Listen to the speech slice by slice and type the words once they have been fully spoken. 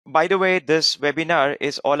by the way, this webinar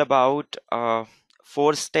is all about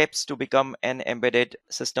 4 steps to become an embedded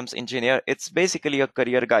systems engineer. It's basically a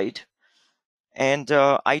career guide, and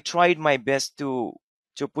I tried my best to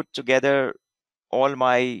put together all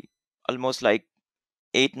my almost like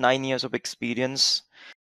 8 9 years of experience.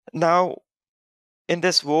 Now, in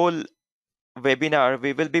this whole webinar,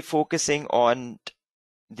 we will be focusing on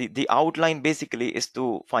the outline. Basically, is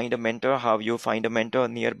to find a mentor. How you find a mentor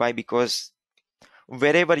nearby, because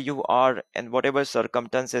wherever you are and whatever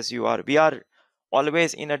circumstances you are, we are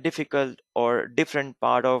always in a difficult or different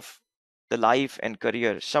part of the life and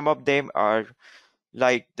career. Some of them are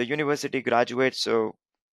like the university graduates, so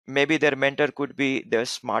maybe their mentor could be their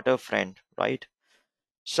smarter friend, right?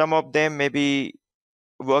 Some of them may be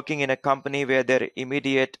working in a company where their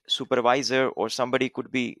immediate supervisor or somebody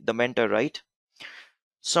could be the mentor, right?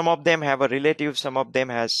 Some of them have a relative, some of them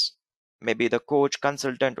has maybe the coach,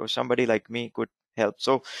 consultant, or somebody like me could help.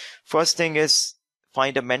 So first thing is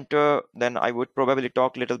find a mentor. Then I would probably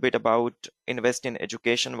talk a little bit about invest in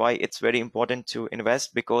education, why it's very important to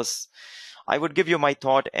invest, because I would give you my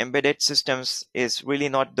thought. Embedded systems is really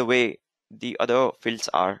not the way the other fields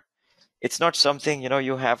are. It's not something,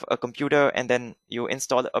 you have a computer and then you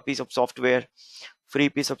install a piece of software, free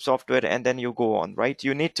piece of software, and then you go on, right?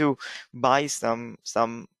 You need to buy some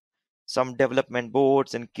development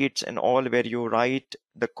boards and kits and all, where you write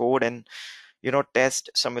the code and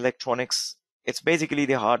test some electronics. It's basically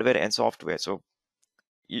the hardware and software. So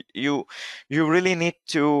you really need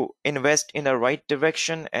to invest in a right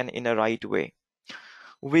direction and in a right way.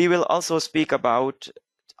 We will also speak about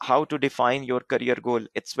how to define your career goal.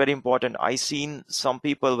 It's very important. I seen some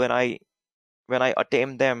people when I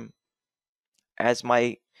attempt them as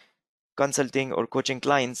my consulting or coaching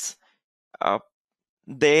clients. uh,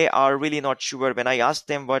 they are really not sure. When I ask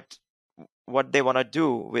them what they want to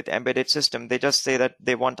do with embedded system, they just say that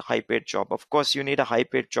they want a high paid job. Of course you need a high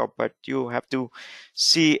paid job, but you have to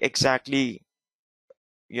see exactly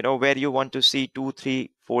where you want to see 2 3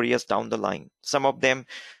 4 years down the line. Some of them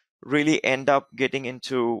really end up getting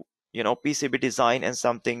into PCB design and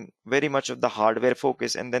something very much of the hardware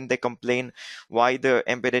focus, and then they complain why the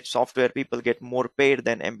embedded software people get more paid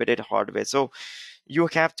than embedded hardware. So you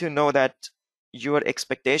have to know that your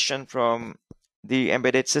expectation from the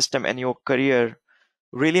embedded system and your career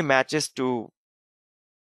really matches to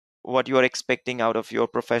what you are expecting out of your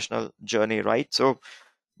professional journey, right? So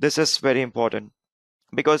this is very important,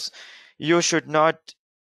 because you should not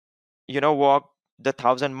walk the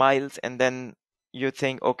 1,000 miles and then you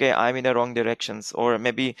think, okay, I'm in the wrong directions, or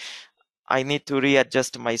maybe I need to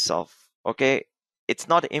readjust myself. Okay, it's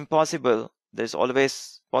not impossible, there's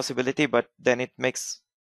always possibility, but then it makes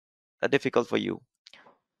it difficult for you.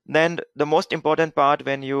 Then the most important part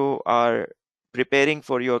when you are preparing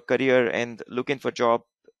for your career and looking for job,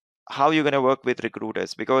 how you're going to work with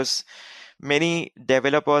recruiters, because many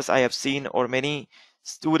developers I have seen, or many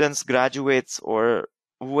students, graduates, or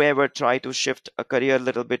whoever try to shift a career a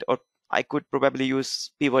little bit, or I could probably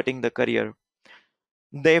use pivoting the career,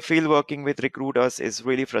 they feel working with recruiters is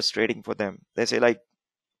really frustrating for them. They say like,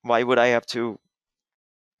 why would I have to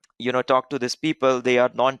talk to these people? They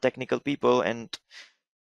are non-technical people and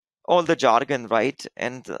all the jargon, right?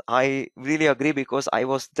 And I really agree, because I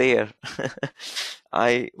was there.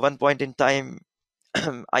 I one point in time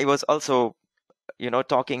I was also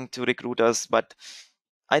talking to recruiters, but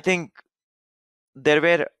I think there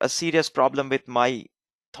were a serious problem with my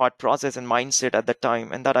thought process and mindset at the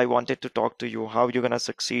time, and that I wanted to talk to you how you're going to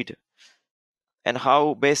succeed and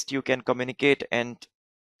how best you can communicate and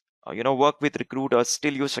work with recruiters,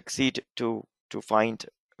 still you succeed to find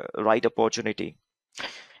right opportunity.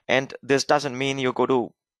 And this doesn't mean you go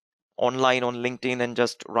to online on LinkedIn and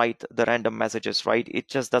just write the random messages, right? It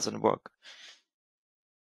just doesn't work.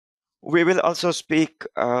 We will also speak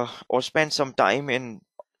or spend some time in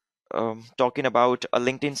talking about a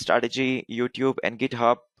LinkedIn strategy, YouTube, and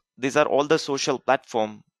GitHub. These are all the social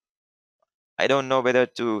platform. I don't know whether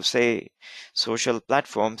to say social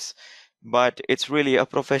platforms, but it's really a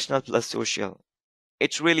professional plus social.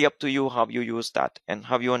 It's really up to you how you use that and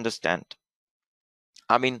how you understand.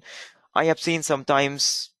 I mean, I have seen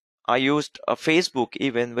sometimes I used a Facebook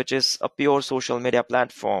even, which is a pure social media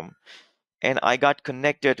platform, and I got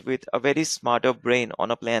connected with a very smarter brain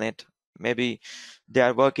on a planet. Maybe they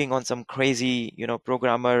are working on some crazy,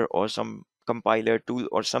 programmer or some compiler tool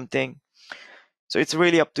or something. So it's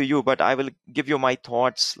really up to you, but I will give you my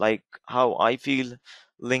thoughts, like how I feel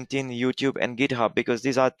LinkedIn, YouTube, and GitHub, because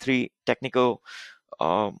these are three technical,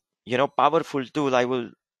 powerful tool, I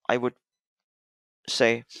would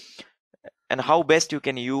say, and how best you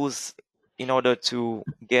can use in order to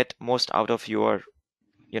get most out of your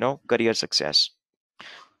career success.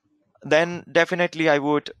 Then definitely I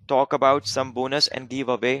would talk about some bonus and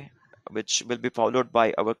giveaway, which will be followed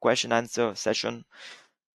by our question answer session.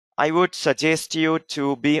 I would suggest you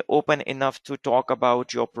to be open enough to talk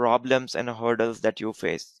about your problems and hurdles that you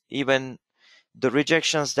face, even the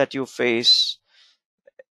rejections that you face,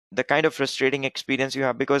 the kind of frustrating experience you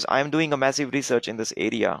have, because I'm doing a massive research in this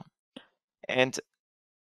area, and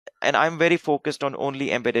I'm very focused on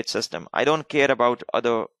only embedded system. I don't care about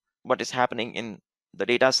other what is happening in the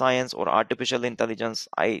data science or artificial intelligence.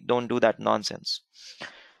 I don't do that nonsense.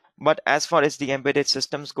 But as far as the embedded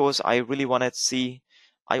systems goes, I really want to see.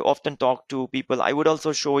 I often talk to people. I would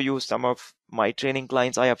also show you some of my training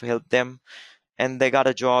clients. I have helped them and they got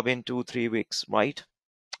a job in 2 3 weeks, right?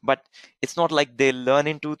 But it's not like they learn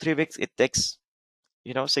in 2 3 weeks. It takes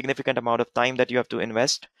significant amount of time that you have to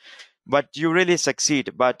invest, but you really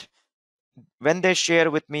succeed. But when they share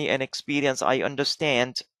with me an experience, I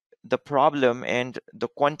understand the problem and the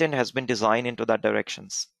content has been designed into that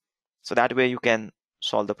directions. So that way you can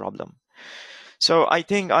solve the problem. So I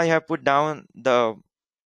think I have put down the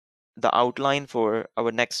outline for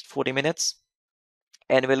our next 40 minutes,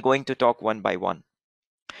 and we're going to talk one by one.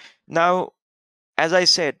 Now, as I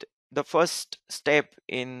said, the first step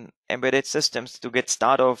in embedded systems to get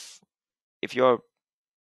started off, if you're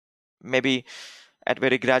maybe at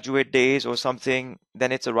very graduate days or something,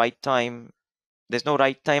 then it's a right time. There's no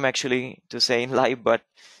right time actually to say in life, but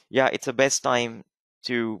yeah, it's the best time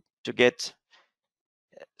to get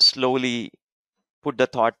slowly put the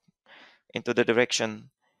thought into the direction.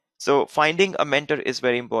 So finding a mentor is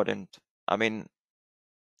very important. I mean,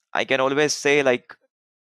 I can always say like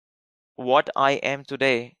what I am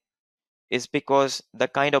today is because the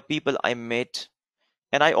kind of people I met.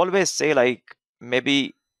 And I always say like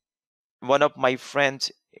maybe one of my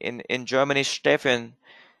friends in Germany, Stefan,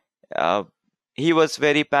 uh, he was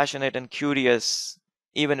very passionate and curious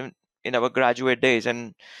even in our graduate days.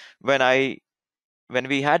 And when I when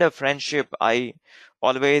we had a friendship, I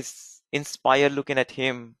always inspire looking at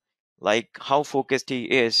him, like how focused he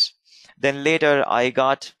is. Then later, I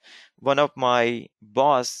got one of my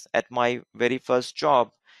boss at my very first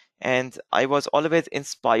job, and I was always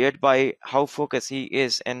inspired by how focused he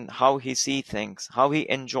is and how he see things, how he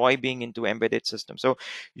enjoy being into embedded systems. So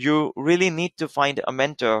you really need to find a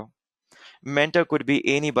mentor. Mentor could be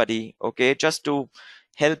anybody, okay, just to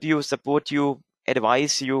help you, support you,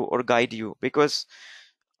 advise you, or guide you, because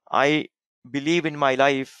I believe in my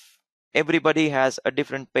life, everybody has a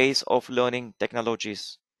different pace of learning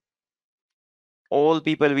technologies. All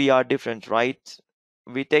people, we are different, right?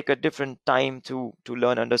 We take a different time to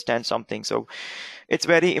learn, understand something. So it's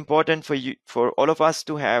very important for you, for all of us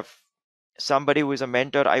to have somebody who is a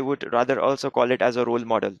mentor. I would rather also call it as a role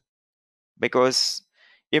model, because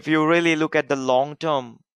if you really look at the long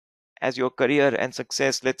term as your career and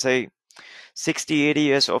success, let's say 60, 80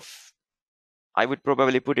 years of, I would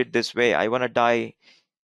probably put it this way, I want to die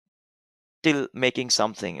still making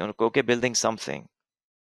something, okay, building something.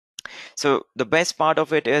 So the best part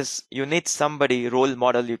of it is you need somebody, role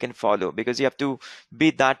model you can follow, because you have to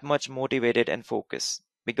be that much motivated and focused,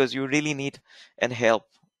 because you really need and help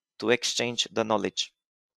to exchange the knowledge.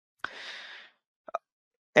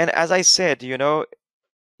 And as I said,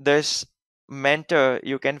 this mentor,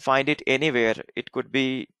 you can find it anywhere. It could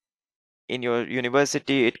be in your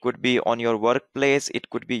university, it could be on your workplace, it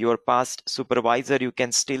could be your past supervisor you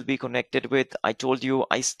can still be connected with. I told you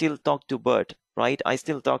I still talk to Bert, right? I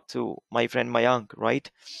still talk to my friend Mayank, right?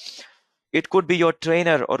 It could be your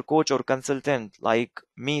trainer or coach or consultant, like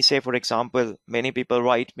me, say for example. Many people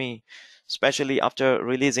write me, especially after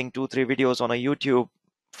releasing 2 3 videos on a YouTube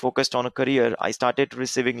focused on a career. I started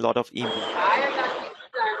receiving a lot of email.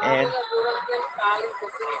 And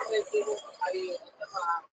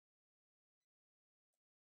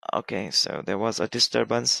okay, so there was a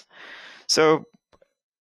disturbance. So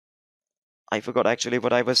I forgot actually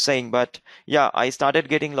what I was saying, but yeah, I started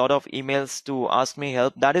getting a lot of emails to ask me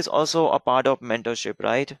help. That is also a part of mentorship,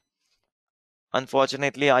 right?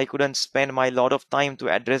 Unfortunately, I couldn't spend my lot of time to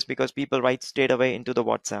address, because people write straight away into the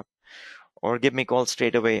WhatsApp or give me calls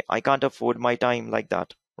straight away. I can't afford my time like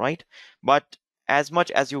that, right? But as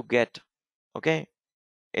much as you get, okay,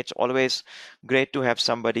 it's always great to have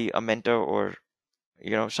somebody, a mentor, or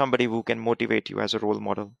somebody who can motivate you as a role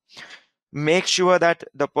model. Make sure that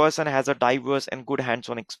the person has a diverse and good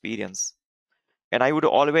hands-on experience. And I would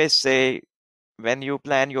always say, when you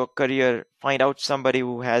plan your career, find out somebody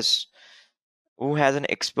who has an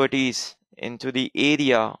expertise into the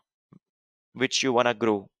area which you want to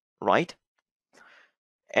grow, right?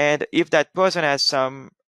 And if that person has some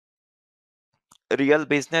real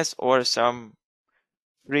business or some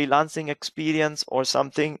freelancing experience or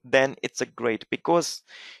something, then it's a great, because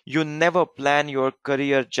you never plan your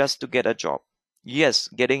career just to get a job. Yes,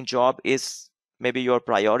 getting job is maybe your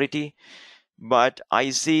priority, but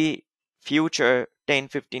I see future 10,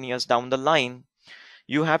 15 years down the line,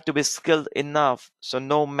 you have to be skilled enough. So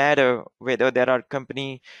no matter whether there are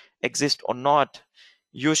company exist or not,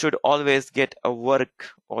 you should always get a work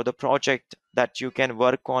or the project that you can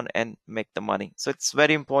work on and make the money. So it's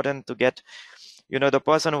very important to get, the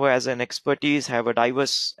person who has an expertise, have a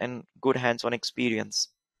diverse and good hands-on experience,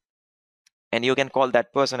 and you can call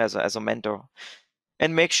that person as a mentor.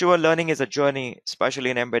 And make sure learning is a journey, especially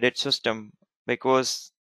in embedded system,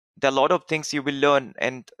 because there are a lot of things you will learn,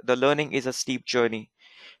 and the learning is a steep journey.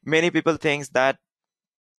 Many people think that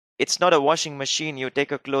it's not a washing machine. You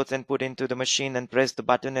take a clothes and put into the machine and press the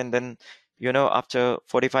button, and then, after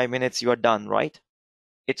 45 minutes, you are done, right?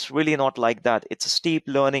 It's really not like that. It's a steep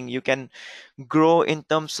learning. You can grow in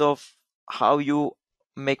terms of how you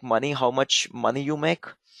make money, how much money you make.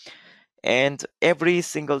 And every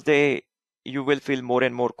single day, you will feel more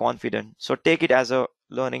and more confident. So take it as a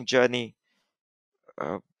learning journey.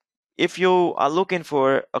 Uh, if you are looking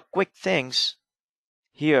for a quick things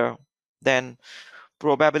here, then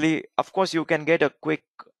probably, of course, you can get a quick,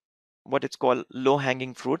 what it's called, low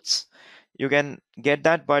hanging fruits. You can get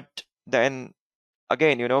that, but then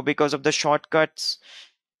again, because of the shortcuts,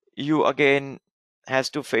 you again has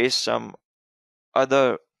to face some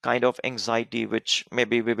other kind of anxiety, which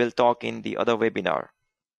maybe we will talk in the other webinar.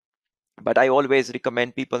 But I always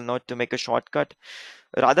recommend people not to make a shortcut,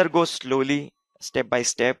 rather go slowly, step by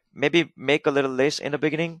step, maybe make a little less in the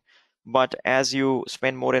beginning, but as you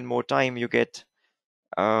spend more and more time,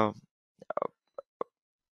 uh,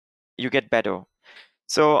 you get better.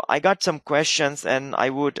 So I got some questions, and I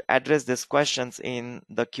would address these questions in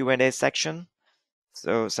the Q&A section.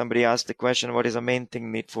 So somebody asked the question, what is the main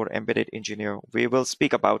thing need for embedded engineer? We will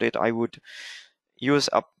speak about it. I would use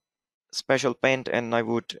a special pen, and I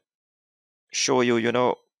would show you,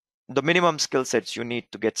 the minimum skill sets you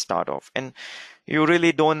need to get start off. And you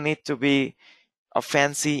really don't need to be a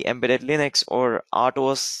fancy embedded Linux or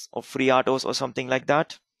RTOS or free RTOS or something like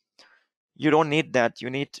that. You don't need that. You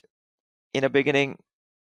need, in the beginning,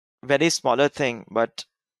 very smaller thing, but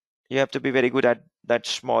you have to be very good at that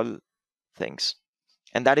small things.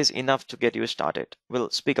 And that is enough to get you started.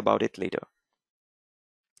 We'll speak about it later.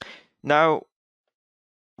 Now,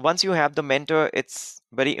 once you have the mentor, it's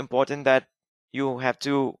very important that you have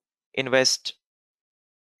to invest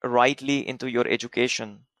rightly into your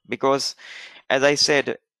education, because, as I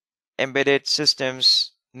said, embedded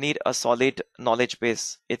systems need a solid knowledge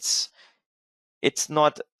base. It's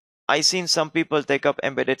not, I seen some people take up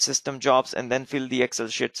embedded system jobs and then fill the Excel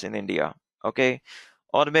sheets in India. Okay.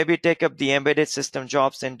 Or maybe take up the embedded system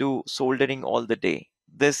jobs and do soldering all the day.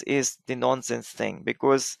 This is the nonsense thing,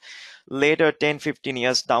 because later 10, 15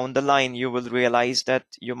 years down the line, you will realize that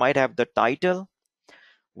you might have the title,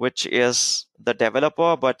 which is the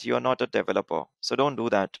developer, but you're not a developer. So don't do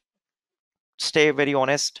that. Stay very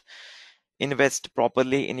honest, invest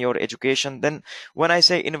properly in your education. Then when I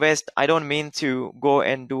say invest, I don't mean to go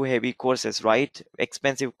and do heavy courses, right?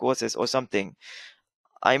 Expensive courses or something.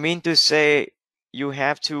 I mean to say you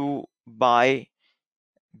have to buy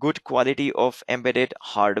good quality of embedded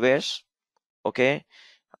hardwares, okay?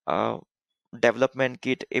 Uh, Development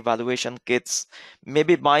kit, evaluation kits,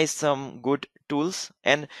 maybe buy some good tools.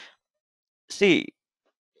 And see,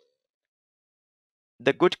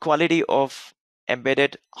 the good quality of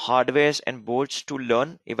embedded hardwares and boards to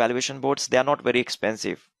learn, evaluation boards, they are not very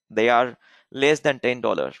expensive. They are less than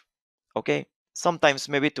 $10. Okay. Sometimes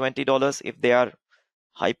maybe $20 if they are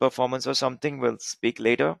high performance or something. We'll speak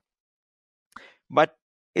later. But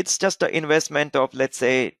it's just an investment of, let's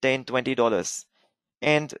say, $10, $20.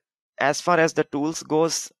 And as far as the tools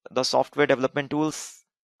goes, the software development tools,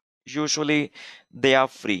 usually they are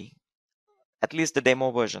free. At least the demo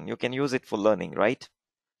version. You can use it for learning, right?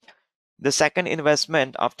 The second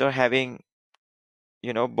investment, after having,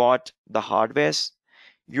 bought the hardwares,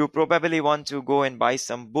 you probably want to go and buy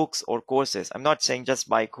some books or courses. I'm not saying just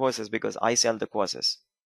buy courses, because I sell the courses.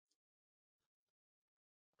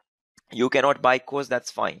 You cannot buy course, that's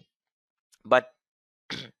fine. But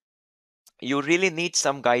you really need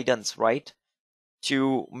some guidance, right?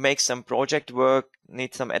 To make some project work,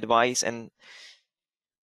 need some advice. And,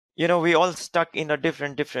 we all stuck in a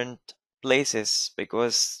different places,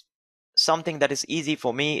 because something that is easy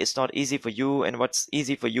for me is not easy for you, and what's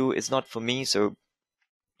easy for you is not for me. So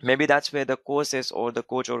maybe that's where the courses or the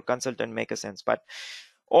coach or consultant make a sense. But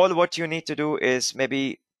all what you need to do is,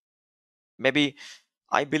 maybe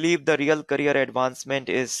I believe the real career advancement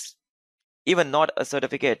is even not a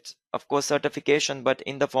certificate, of course certification, but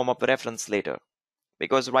in the form of reference later.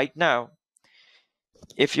 Because right now,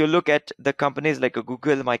 if you look at the companies like a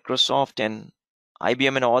Google, Microsoft, and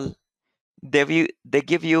IBM and all, they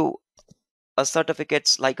give you a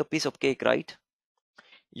certificates like a piece of cake, right?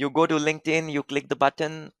 You go to LinkedIn, you click the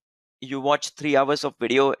button, you watch 3 hours of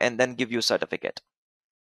video, and then give you certificate.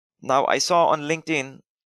 Now I saw on LinkedIn a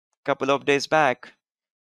couple of days back,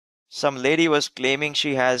 some lady was claiming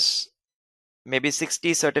she has maybe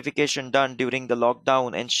 60 certification done during the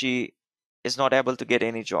lockdown, and she is not able to get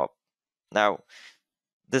any job. Now,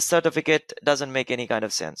 this certificate doesn't make any kind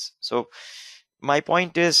of sense. So my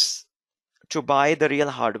point is to buy the real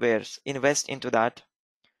hardware, invest into that,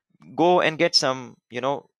 go and get some,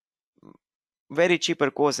 very cheaper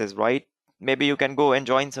courses, right? Maybe you can go and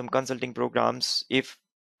join some consulting programs if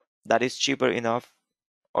that is cheaper enough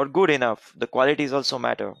or good enough. The qualities also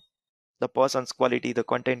matter, the person's quality, the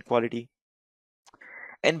content quality,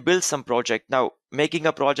 and build some project. Now, making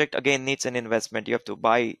a project again needs an investment. You have to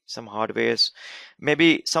buy some hardwares.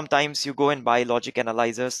 Maybe sometimes you go and buy logic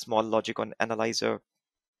analyzers, small logic on analyzer.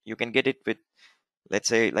 You can get it with, let's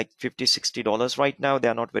say, like $50, $60 right now. They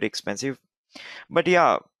are not very expensive. But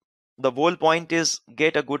yeah, the whole point is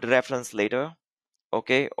get a good reference later,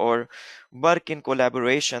 okay, or work in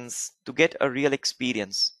collaborations to get a real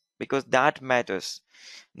experience, because that matters.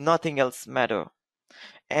 Nothing else matter.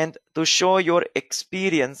 And to show your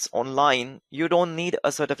experience online, you don't need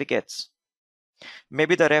a certificates.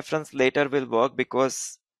 Maybe the reference later will work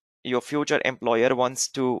because your future employer wants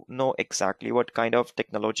to know exactly what kind of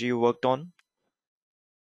technology you worked on.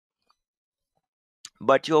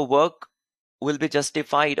 But your work will be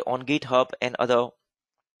justified on GitHub and other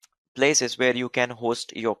places where you can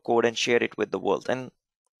host your code and share it with the world. And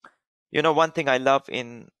one thing I love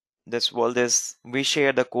in this world is we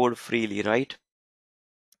share the code freely, right?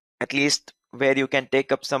 At least where you can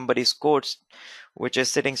take up somebody's codes which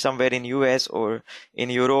is sitting somewhere in US or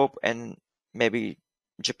in Europe and maybe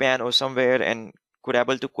Japan or somewhere, and could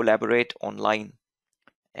able to collaborate online.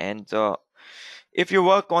 And if you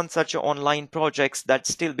work on such online projects, that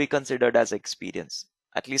still be considered as experience.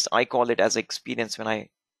 At least I call it as experience when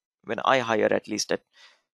I hire, at least at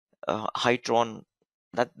Hytron.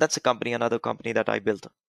 That's a company, another company that I built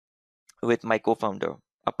with my co-founder,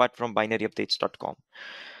 apart from binaryupdates.com.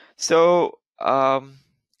 So,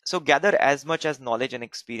 so gather as much as knowledge and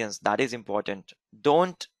experience. That is important.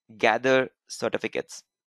 Don't gather certificates.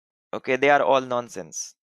 Okay, they are all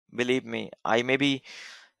nonsense. Believe me, I may be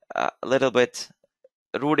a little bit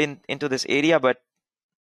rude into this area, but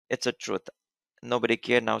it's a truth. Nobody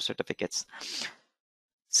care now certificates.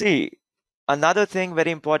 See, another thing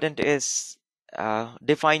very important is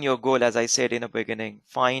define your goal. As I said in the beginning,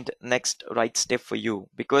 find next right step for you,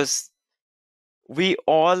 because we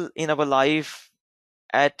all in our life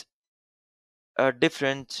at a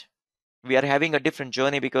different we are having a different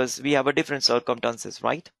journey because we have a different circumstances,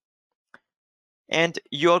 right? And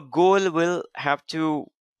your goal will have to,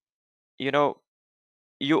 you know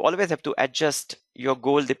you always have to adjust your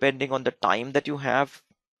goal depending on the time that you have,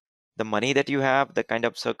 the money that you have, the kind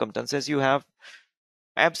of circumstances you have.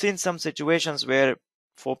 I've seen some situations where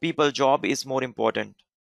for people job is more important.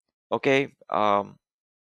 Okay,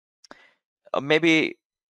 maybe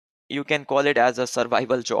you can call it as a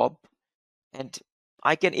survival job. And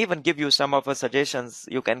I can even give you some of the suggestions.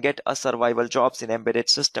 You can get a survival jobs in embedded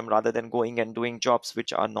system rather than going and doing jobs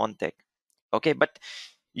which are non-tech. Okay, but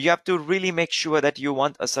you have to really make sure that you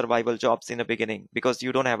want a survival jobs in the beginning, because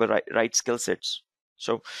you don't have a right skill sets.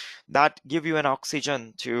 So that give you an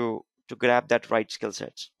oxygen to grab that right skill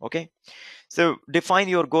sets. Okay, so define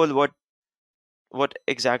your goal, what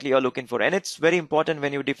exactly you're looking for. And it's very important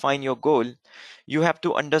when you define your goal, you have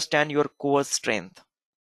to understand your core strength.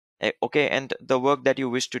 Okay, and the work that you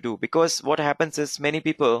wish to do. Because what happens is many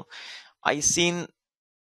people I seen,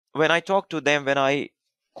 when I talk to them, when I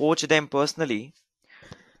coach them personally,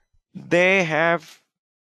 they have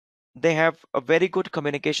a very good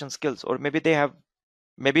communication skills, or maybe they have,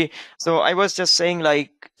 maybe. So I was just saying,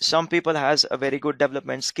 like, some people has a very good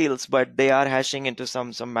development skills, but they are hashing into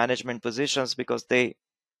some management positions because they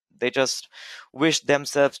just wish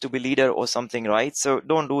themselves to be leader or something, right? So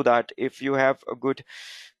don't do that. If you have a good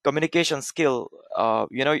communication skill,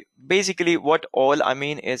 basically what all I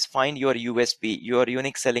mean is find your USP, your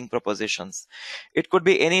unique selling propositions. It could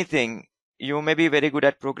be anything. You may be very good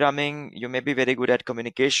at programming, you may be very good at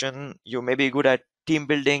communication, you may be good at team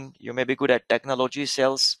building, you may be good at technology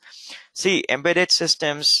sales. See, embedded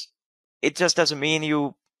systems, it just doesn't mean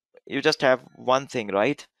you just have one thing,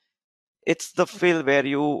 right? It's the field where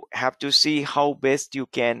you have to see how best you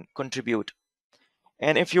can contribute.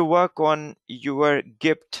 And if you work on your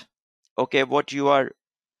gift, okay, what you are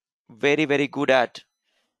very, very good at,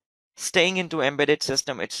 staying into embedded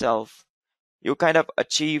system itself, you kind of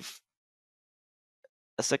achieve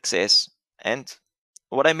a success. And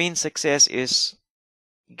what I mean success is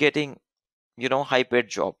getting, high paid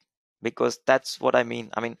job, because that's what I mean.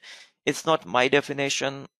 I mean, it's not my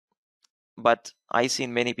definition, but I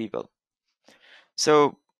seen many people.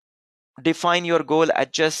 So define your goal,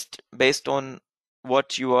 adjust based on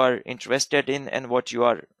what you are interested in and what you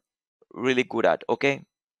are really good at. Okay,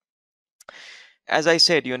 as I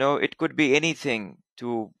said, it could be anything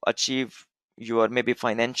to achieve your maybe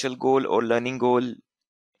financial goal or learning goal.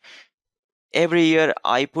 Every year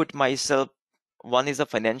I put myself, one is a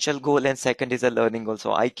financial goal and second is a learning goal,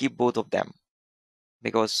 so I keep both of them,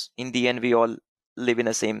 because in the end we all live in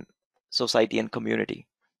the same society and community.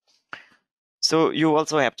 So you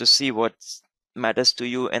also have to see what matters to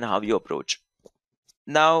you and how you approach.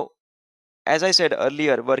 Now, as I said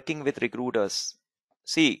earlier, working with recruiters,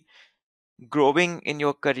 see, growing in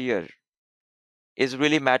your career is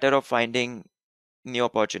really matter of finding new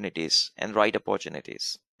opportunities and right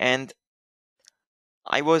opportunities. And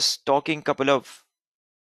I was talking couple of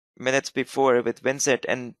minutes before with Vincent,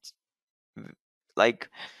 and like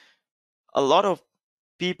a lot of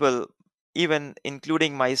people, even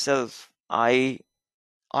including myself, I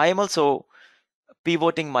am also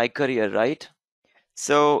pivoting my career, right?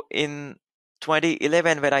 So in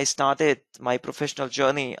 2011, when I started my professional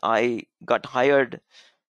journey, I got hired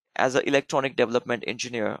as an electronic development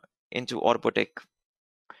engineer into Orbotech.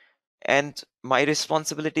 And my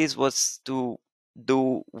responsibilities was to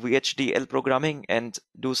do VHDL programming and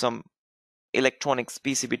do some electronics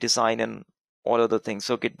PCB design and all other things,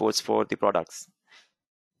 circuit boards for the products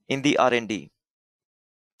in the R&D.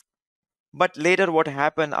 But later what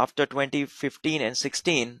happened after 2015 and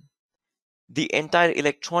 16, the entire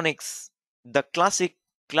electronics, the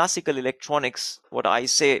classical electronics, what I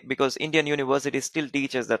say, because Indian university still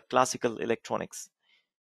teaches that classical electronics.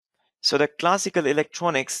 So the classical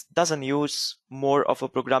electronics doesn't use more of a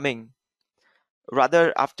programming.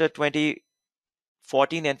 Rather, after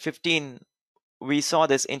 2014 and 15, we saw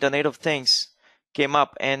this Internet of Things came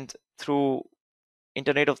up, and through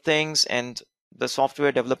Internet of Things and the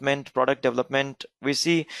software development, product development, we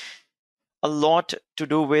see a lot to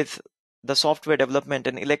do with the software development,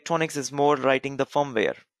 and electronics is more writing the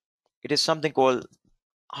firmware. It is something called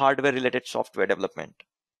hardware related software development.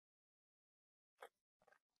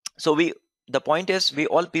 So the point is we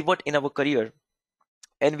all pivot in our career,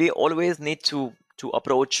 and we always need to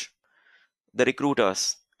approach the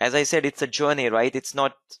recruiters. As I said, it's a journey, right? It's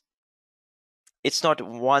not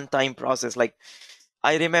one time process. Like,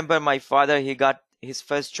 I remember my father, he got his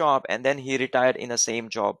first job and then he retired in the same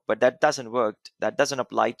job, but that doesn't work. That doesn't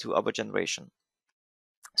apply to our generation.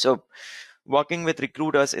 So working with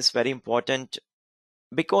recruiters is very important,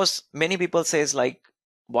 because many people says like,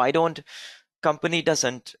 why don't company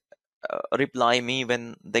doesn't reply me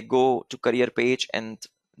when they go to career page and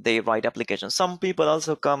they write applications. Some people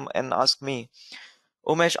also come and ask me,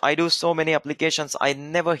 Umesh, I do so many applications, I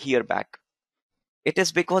never hear back. It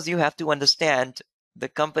is because you have to understand the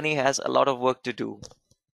company has a lot of work to do.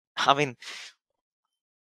 I mean,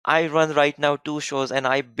 I run right now 2 shows and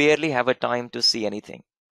I barely have a time to see anything.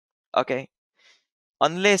 Okay.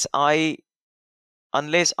 Unless I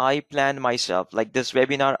unless I plan myself, like this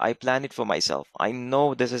webinar, I plan it for myself. I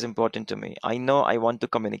know this is important to me. I know I want to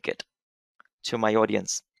communicate to my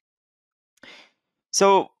audience.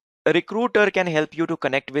 So a recruiter can help you to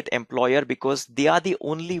connect with employer, because they are the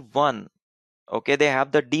only one, okay, they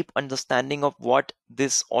have the deep understanding of what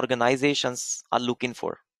these organizations are looking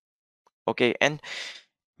for. Okay, and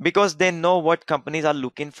because they know what companies are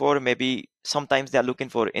looking for, maybe sometimes they are looking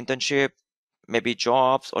for internship, maybe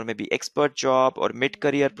jobs, or maybe expert job, or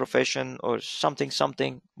mid-career profession, or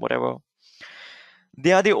something, whatever.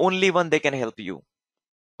 They are the only one they can help you.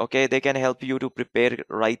 Okay, they can help you to prepare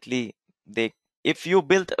rightly. They, if you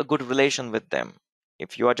build a good relation with them,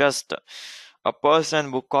 if you are just a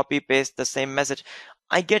person who copy paste the same message,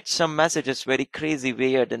 I get some messages very crazy,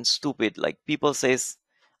 weird, and stupid. Like people says,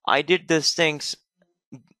 I did these things,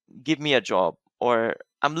 give me a job, or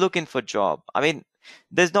I'm looking for job. I mean,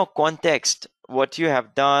 there's no context what you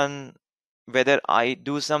have done, whether I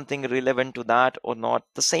do something relevant to that or not.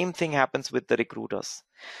 The same thing happens with the recruiters.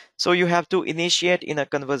 So you have to initiate in a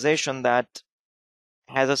conversation that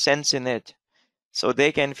has a sense in it, so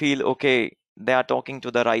they can feel okay, they are talking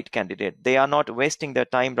to the right candidate. They are not wasting their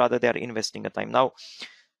time, rather they are investing their time. Now,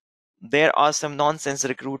 there are some nonsense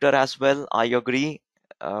recruiter as well, I agree,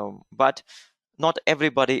 but not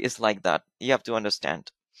everybody is like that. You have to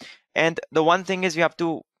understand. And the one thing is you have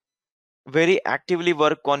to very actively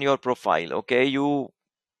work on your profile. Okay,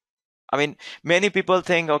 I mean, many people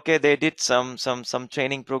think, okay, they did some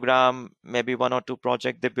training program, maybe one or two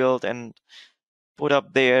project they built and put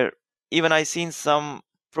up there. Even I seen some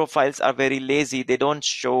profiles are very lazy. They don't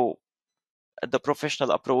show the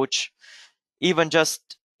professional approach, even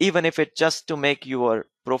if it's just to make your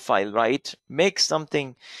profile, right? Make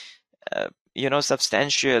something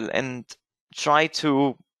substantial, and try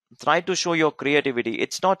to try to show your creativity.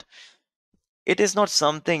 It is not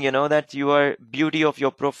something that your beauty of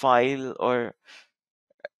your profile or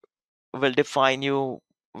will define you,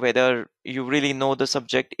 whether you really know the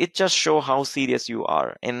subject. It just show how serious you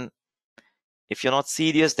are. And if you're not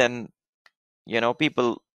serious, then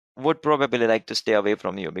people would probably like to stay away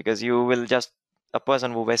from you, because you will just a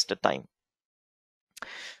person who wasted time.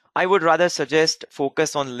 I would rather suggest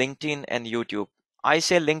focus on LinkedIn and YouTube. I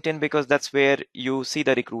say LinkedIn because that's where you see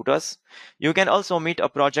the recruiters. You can also meet a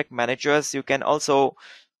project managers. You can also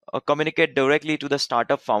communicate directly to the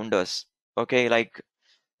startup founders. Okay, like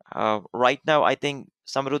right now, I think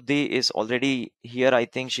Samruddhi is already here. I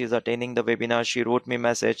think she's attending the webinar. She wrote me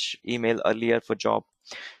message, email earlier for job.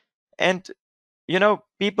 And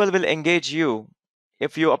people will engage you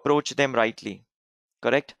if you approach them rightly,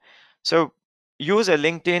 correct? So use a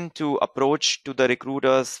LinkedIn to approach to the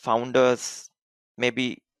recruiters, founders,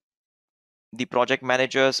 maybe the project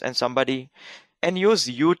managers and somebody. And use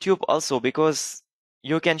YouTube also, because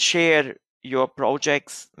you can share your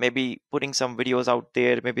projects, maybe putting some videos out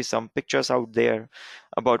there, maybe some pictures out there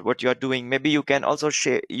about what you're doing. Maybe you can also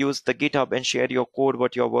use the GitHub and share your code,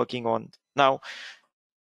 what you're working on. Now,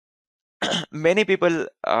 many people,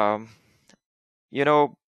 you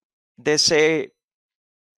know, they say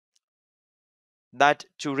that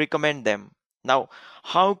to recommend them. Now,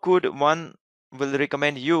 how could one will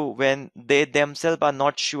recommend you when they themselves are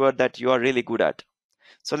not sure that you are really good at?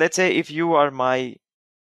 So let's say if you are my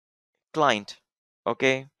client,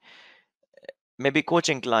 okay, maybe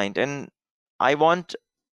coaching client, and I want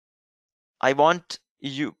I want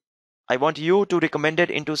you I want you to recommend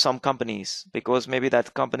it into some companies, because maybe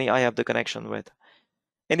that company I have the connection with.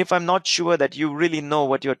 And if I'm not sure that you really know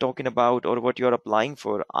what you're talking about or what you're applying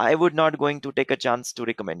for, I would not going to take a chance to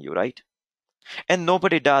recommend you, right? And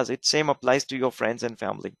nobody does. It same applies to your friends and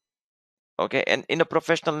family. Okay, and in a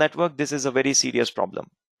professional network, this is a very serious problem,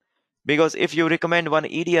 because if you recommend one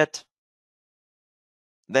idiot,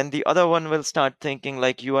 then the other one will start thinking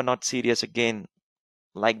like you are not serious again,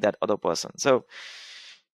 like that other person. So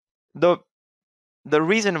the the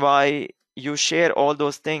reason why you share all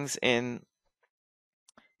those things in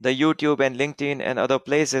the YouTube and LinkedIn and other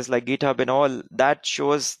places like GitHub and all, that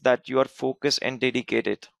shows that you are focused and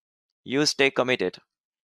dedicated. You stay committed.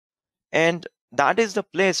 And that is the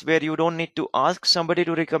place where you don't need to ask somebody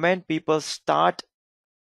to recommend. People start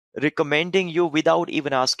recommending you without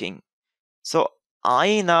even asking. So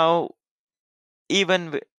I now,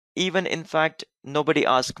 even even in fact nobody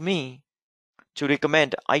asked me to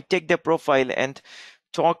recommend, I take their profile and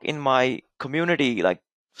talk in my community, like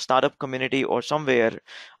startup community or somewhere.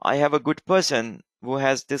 I have a good person who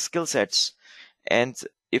has these skill sets, and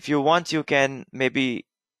if you want, you can maybe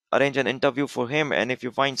arrange an interview for him, and if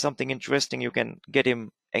you find something interesting, you can get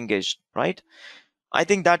him engaged, right? I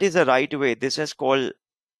think that is the right way. This is called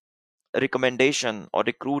recommendation or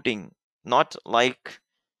recruiting, not like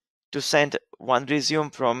to send one resume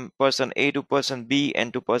from person A to person B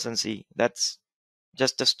and to person C. That's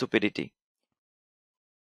just a stupidity.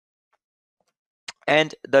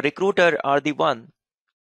 And the recruiter are the one,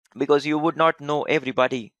 because you would not know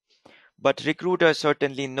everybody, but recruiters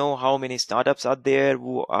certainly know how many startups are there,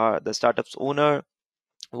 who are the startups owner,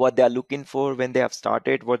 what they are looking for when they have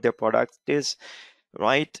started, what their product is,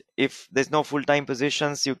 right? If there's no full-time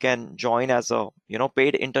positions, you can join as a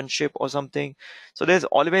paid internship or something. So there's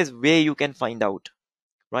always way you can find out,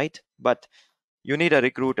 right? But you need a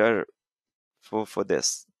recruiter for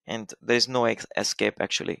this, and there's no escape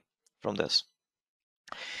actually from this.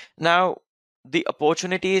 Now, the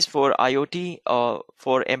opportunities for IoT,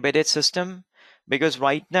 for embedded system, because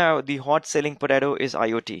right now the hot selling potato is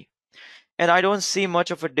IoT. And I don't see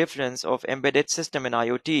much of a difference of embedded system and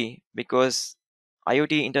IoT, because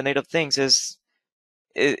IoT, Internet of Things,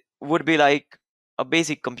 it would be like a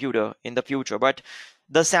basic computer in the future. But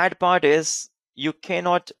the sad part is you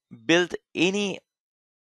cannot build any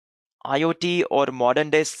IoT or modern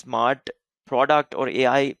day smart product or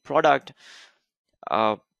AI product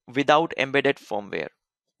uh, without embedded firmware.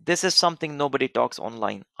 This is something nobody talks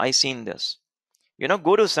online. I seen this.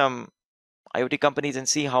 Go to some IoT companies and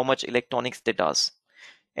see how much electronics they does,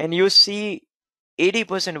 and you see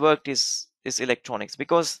 80% work is is electronics,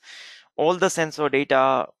 because all the sensor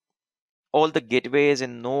data, all the gateways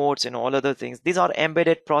and nodes and all other things, these are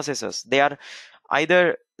embedded processors. They are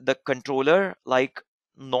either the controller like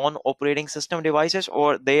non-operating system devices,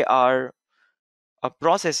 or they are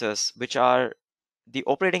processors which are the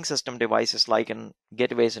operating system devices like in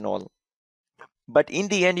gateways and all. But in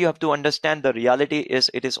the end, you have to understand the reality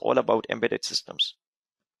is it is all about embedded systems.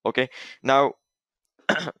 Okay, now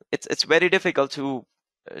it's very difficult to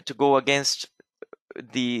go against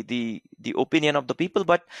the opinion of the people,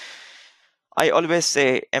 but I always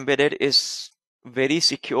say embedded is very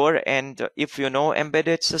secure, and if you know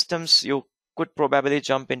embedded systems, you could probably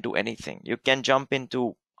jump into anything. You can jump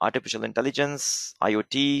into artificial intelligence,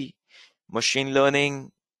 IoT, machine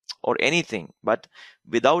learning, or anything. But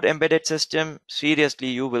without embedded system, seriously,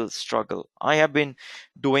 you will struggle. I have been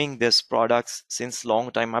doing this products since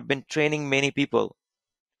long time. I've been training many people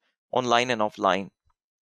online and offline,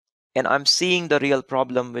 and I'm seeing the real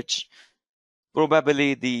problem, which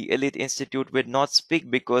probably the elite institute would not speak,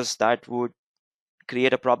 because that would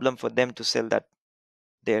create a problem for them to sell that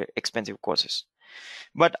their expensive courses.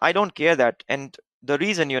 But I don't care that. And the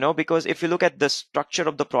reason, because if you look at the structure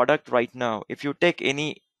of the product right now, if you take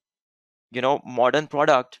any modern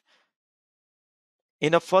product,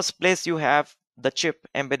 in the first place you have the chip,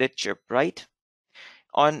 embedded chip, right?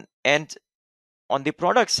 And on the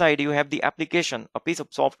product side, you have the application, a piece of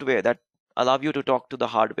software that allow you to talk to the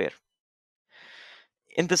hardware.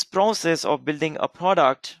 In this process of building a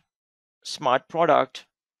product, smart product,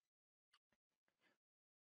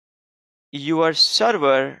 your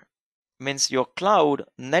server, means your cloud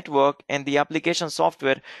network, and the application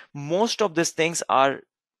software, most of these things are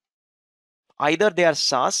either they are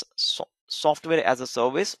SaaS, software as a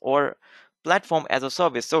service, or platform as a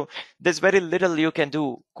service. So there's very little you can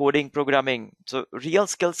do coding, programming. So real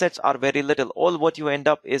skill sets are very little. All what you end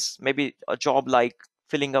up is maybe a job like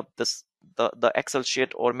filling up the Excel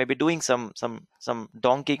sheet, or maybe doing some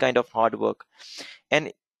donkey kind of hard work,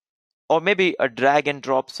 and or maybe a drag and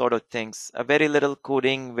drop sort of things, a very little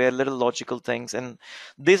coding, very little logical things. And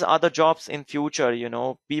these are the jobs in future,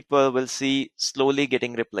 people will see slowly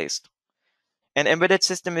getting replaced. An embedded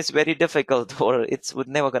system is very difficult, or it's would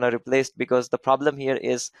never gonna replace, because the problem here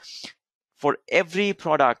is for every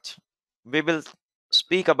product, we will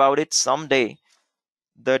speak about it someday,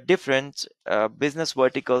 the different business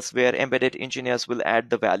verticals where embedded engineers will add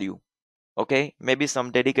the value. Okay, maybe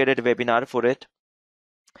some dedicated webinar for it.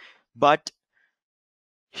 But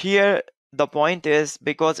here the point is,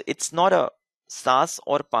 because it's not a SaaS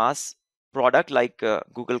or PaaS product like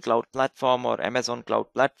Google Cloud Platform or Amazon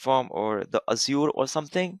Cloud Platform or the Azure or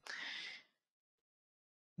something,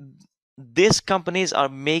 these companies are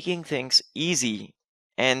making things easy,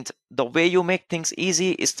 and the way you make things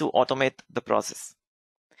easy is to automate the process.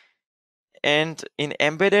 And in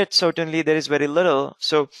embedded, certainly there is very little.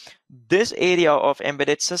 So this area of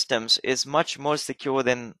embedded systems is much more secure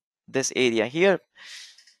than this area here.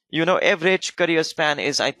 Average career span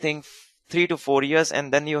is, I think, 3 to 4 years,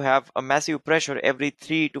 and then you have a massive pressure every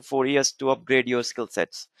 3 to 4 years to upgrade your skill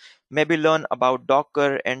sets. Maybe learn about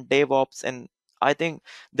Docker and DevOps, and I think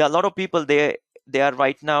there are a lot of people, they are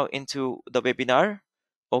right now into the webinar.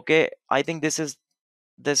 Okay, I think this is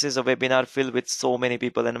a webinar filled with so many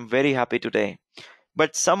people, and I'm very happy today.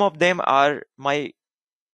 But some of them are my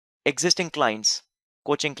existing clients,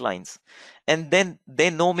 coaching clients, and then they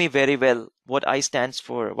know me very well, what I stands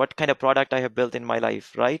for, what kind of product I have built in my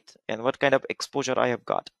life, right? And what kind of exposure I have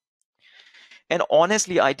got. And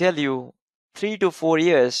honestly, I tell you, 3 to 4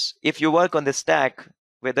 years, if you work on the stack,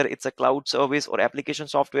 whether it's a cloud service or application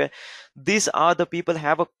software, these are the people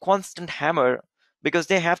have a constant hammer, because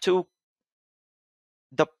they have to,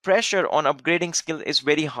 the pressure on upgrading skill is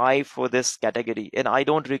very high for this category, and I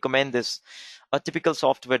don't recommend this a typical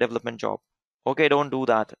software development job. Okay, don't do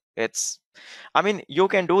that. I mean, you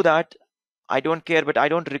can do that, I don't care, but I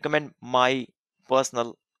don't recommend my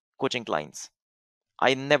personal coaching clients.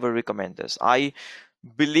 I never recommend this. I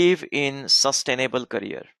believe in sustainable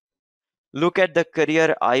career. Look at the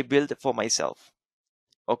career I built for myself.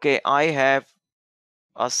 Okay, I have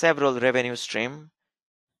several revenue stream.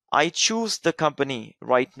 I choose the company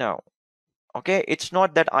right now. Okay, it's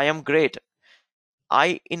not that I am great.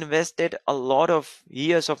 I invested a lot of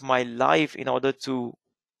years of my life in order to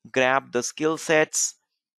grab the skill sets,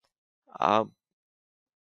 uh,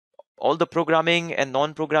 all the programming and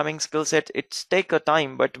non-programming skill set. It's take a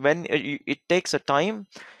time, but when it takes a time,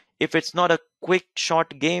 if it's not a quick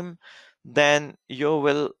short game, then you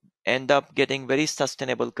will end up getting very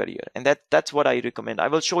sustainable career. And that's what I recommend. I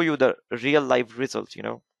will show you the real life results,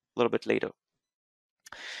 a little bit later.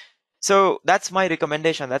 So that's my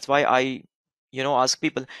recommendation. That's why I ask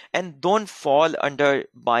people, and don't fall under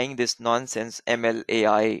buying this nonsense ML,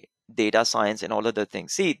 AI, data science, and all other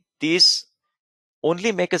things. See, these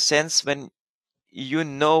only make a sense when you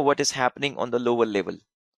know what is happening on the lower level,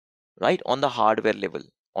 right? On the hardware level,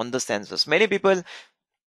 on the sensors. Many people,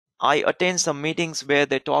 I attend some meetings where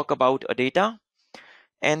they talk about a data,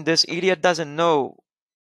 and this idiot doesn't know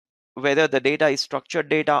whether the data is structured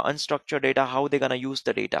data, unstructured data, how they're going to use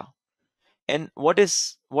the data. And what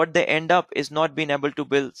they end up is not being able to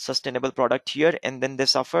build sustainable product here, and then they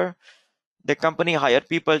suffer. The company hire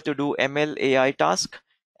people to do ML AI task,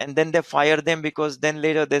 and then they fire them because then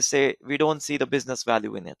later they say we don't see the business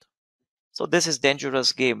value in it. So this is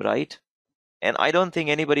dangerous game, right? And I don't think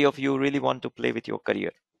anybody of you really want to play with your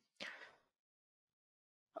career.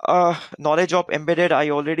 Knowledge of embedded, I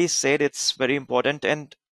already said it's very important.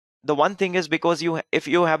 And the one thing is, because if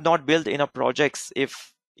you have not built in a projects,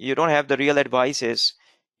 if you don't have the real advices,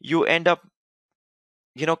 you end up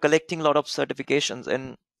collecting a lot of certifications,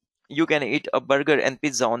 and you can eat a burger and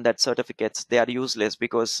pizza on that certificates. They are useless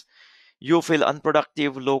because you feel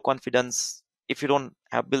unproductive, low confidence if you don't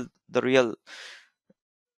have built the real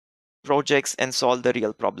projects and solve the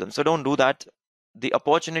real problems. So don't do that. The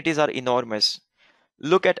opportunities are enormous.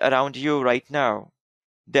 Look at around you right now.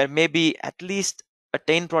 There may be at least a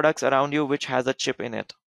 10 products around you which has a chip in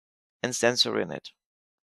it and sensor in it.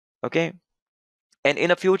 Okay? And in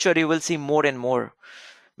the future you will see more and more.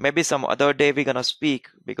 Maybe some other day we're gonna speak,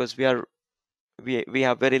 because we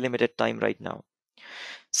have very limited time right now.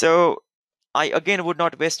 So I again would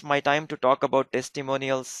not waste my time to talk about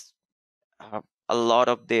testimonials. A lot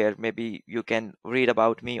of there. Maybe you can read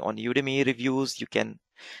about me on Udemy reviews. You can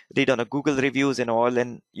read on a Google reviews and all.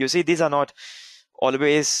 And you see, these are not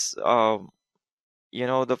always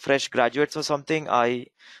the fresh graduates or something. I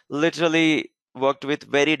literally worked with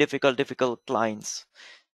very difficult clients.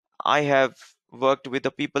 I have worked with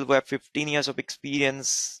the people who have 15 years of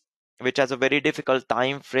experience, which has a very difficult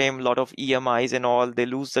time frame, a lot of EMIs and all. They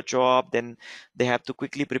lose the job, then they have to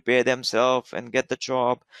quickly prepare themselves and get the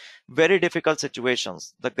job. Very difficult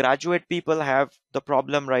situations. The graduate people have the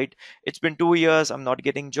problem, right? It's been 2 years, I'm not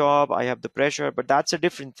getting job, I have the pressure, but that's a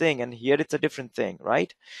different thing. And here it's a different thing,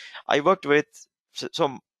 right? I worked with,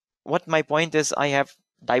 so what my point is, I have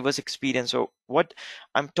diverse experience. So what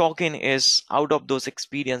I'm talking is, out of those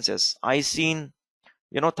experiences, I seen,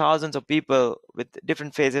 thousands of people with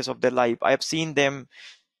different phases of their life. I have seen them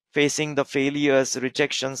facing the failures,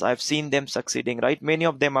 rejections. I've seen them succeeding, right? Many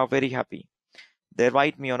of them are very happy. They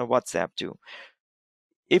write me on a WhatsApp too.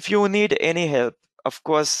 If you need any help, of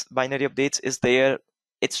course, Binary Updates is there.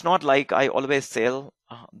 It's not like I always sell.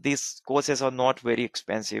 These courses are not very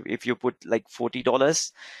expensive. If you put like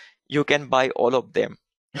 $40, you can buy all of them.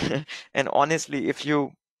 And honestly, if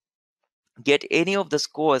you get any of this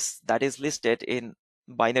course that is listed in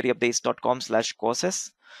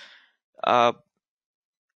binaryupdates.com/courses, uh,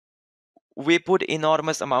 we put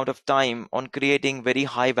enormous amount of time on creating very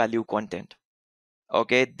high value content.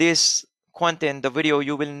 Okay, this content, the video,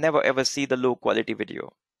 you will never ever see the low quality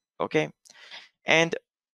video. Okay, and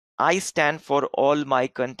I stand for all my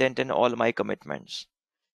content and all my commitments.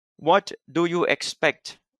 What do you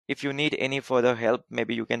expect? If you need any further help,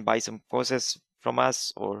 maybe you can buy some courses from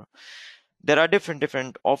us, or there are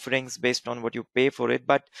different offerings based on what you pay for it.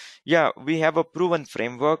 But yeah, we have a proven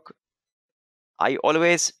framework. I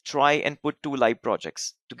always try and put 2 live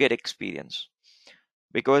projects to get experience,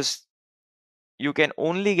 because you can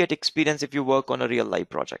only get experience if you work on a real live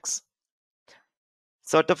projects.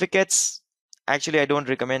 Certificates, actually I don't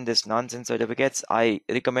recommend this nonsense certificates. I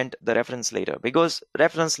recommend the reference letter, because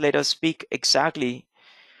reference letters speak exactly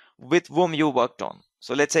with whom you worked on.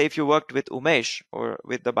 So let's say if you worked with Umesh or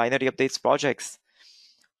with the Binary Updates projects,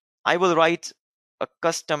 I will write a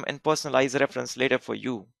custom and personalized reference letter for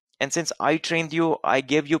you. And since I trained you, I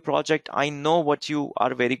gave you project, I know what you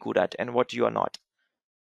are very good at and what you are not.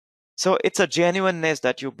 So it's a genuineness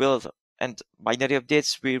that you build. And Binary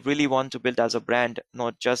Updates, we really want to build as a brand,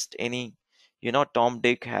 not just any, Tom,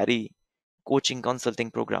 Dick, Harry coaching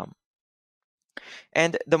consulting program.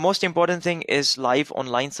 And the most important thing is live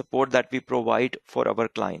online support that we provide for our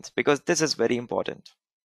clients, because this is very important.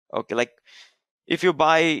 Okay, like if you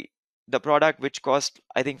buy the product which cost,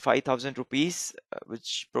 I think, 5,000 rupees,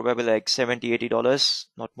 which probably like $70-80,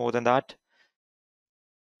 not more than that,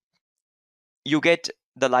 you get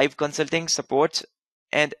the live consulting support,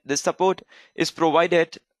 and the support is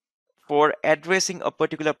provided for addressing a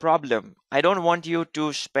particular problem. I don't want you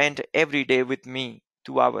to spend every day with me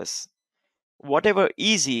 2 hours. Whatever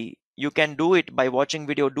easy you can do it by watching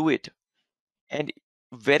video, do it. And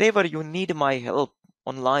wherever you need my help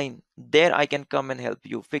online. There I can come and help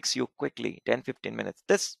you, fix you quickly, 10-15 minutes.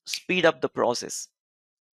 This speed up the process,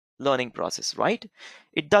 learning process, right?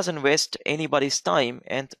 It doesn't waste anybody's time,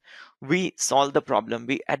 and we solve the problem,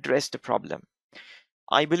 we address the problem.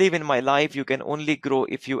 I believe in my life you can only grow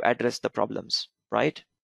if you address the problems, right?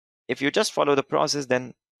 If you just follow the process,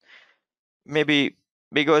 then maybe,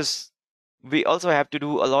 because we also have to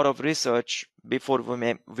do a lot of research before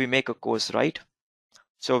we make a course, right?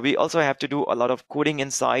 So we also have to do a lot of coding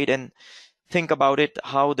inside and think about it,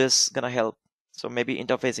 how this gonna help. So maybe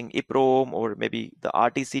interfacing EEPROM or maybe the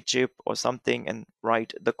RTC chip or something, and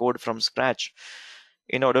write the code from scratch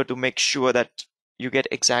in order to make sure that you get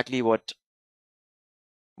exactly what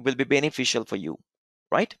will be beneficial for you,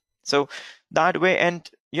 right? So that way, and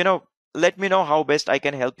let me know how best I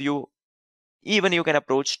can help you. Even you can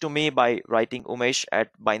approach to me by writing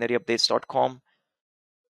umesh@binaryupdates.com.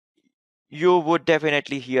 You would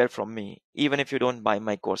definitely hear from me, even if you don't buy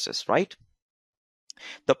my courses, right?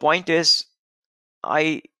 The point is,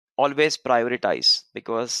 I always prioritize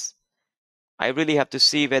because I really have to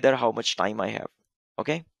see whether how much time I have.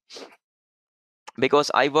 Okay?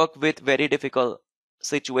 Because I work with very difficult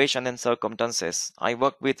situation and circumstances. I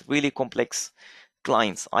work with really complex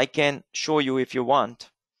clients. I can show you if you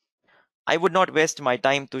want. I would not waste my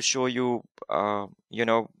time to show you,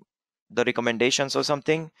 the recommendations or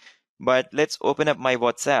something. But let's open up my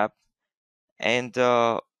WhatsApp, and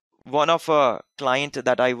one of a client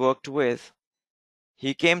that I worked with,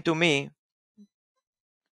 he came to me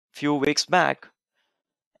few weeks back,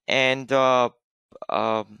 and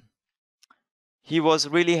he was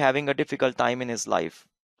really having a difficult time in his life.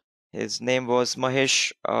 His name was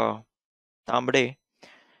Mahesh Tambre,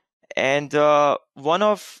 and one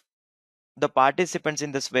of the participants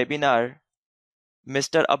in this webinar,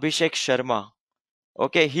 Mr. Abhishek Sharma.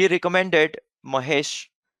 Okay, he recommended Mahesh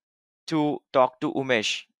to talk to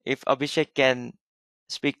Umesh. If Abhishek can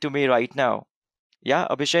speak to me right now. Yeah,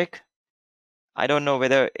 Abhishek? I don't know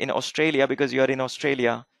whether in Australia, because you are in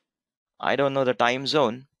Australia, I don't know the time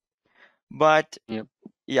zone. But Yep.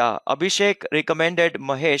 yeah, Abhishek recommended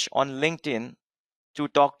Mahesh on LinkedIn to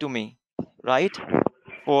talk to me, right?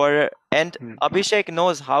 And Mm. Abhishek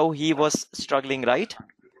knows how he was struggling, right?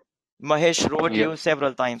 Mahesh wrote Yep. you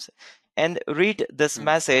several times. And read this Mm.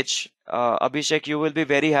 message, Abhishek, you will be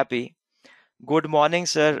very happy. Good morning,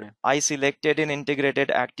 sir. Yeah. I selected in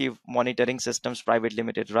Integrated Active Monitoring Systems Private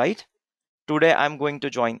Limited, right? Today I'm going to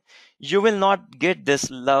join. You will not get this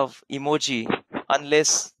love emoji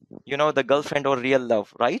unless you know the girlfriend or real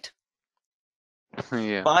love, right?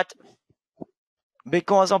 Yeah. But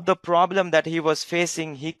because of the problem that he was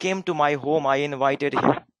facing, he came to my home. I invited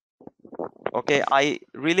him. Okay, I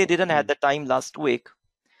really didn't have Mm. the time last week,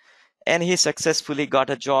 and he successfully got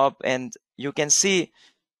a job. And you can see,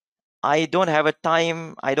 I don't have a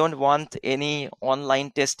time. I don't want any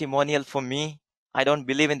online testimonial for me. I don't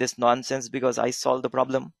believe in this nonsense because I solved the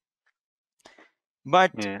problem.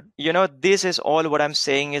 But Yeah. this is all what I'm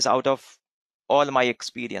saying is out of all my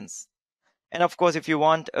experience. And of course, if you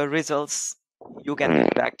want results, you can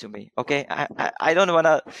get back to me. Okay. I don't want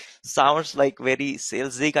to sounds like very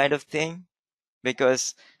salesy kind of thing,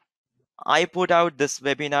 because I put out this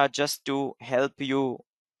webinar just to help you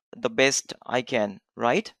the best I can,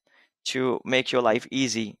 right? To make your life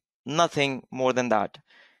easy. Nothing more than that.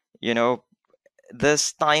 You know,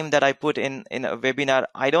 this time that I put in a webinar,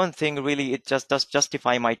 I don't think really it just does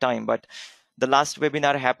justify my time. But the last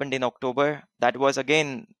webinar happened in October. That was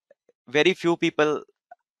again very few people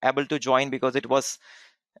able to join, because it was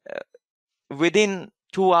uh, within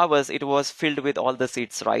 2 hours it was filled with all the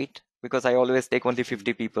seats, right? Because I always take only Mm.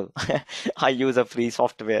 50 people. I use a free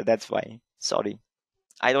software, that's why. Sorry,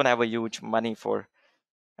 I don't have a huge money for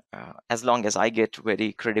as long as I get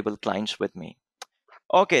very credible clients with me.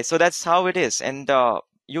 Okay, so that's how it is. And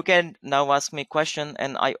you can now ask me question,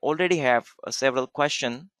 and I already have several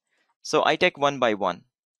question. So I take one by one.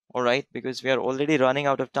 All right, because we are already running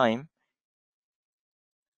out of time.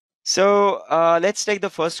 So let's take the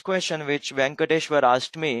first question, which Venkateshwar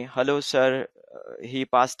asked me. Hello, sir. He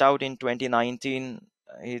passed out in 2019.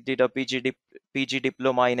 He did a PG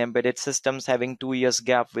diploma in embedded systems. Having 2 years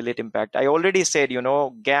gap, will it impact? I already said,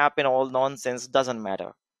 gap and all nonsense doesn't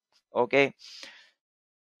matter. Okay.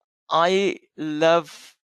 I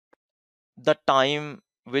love the time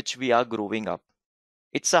which we are growing up.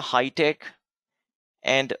 It's a high tech,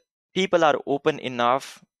 and people are open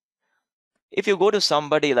enough. If you go to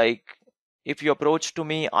somebody, like if you approach to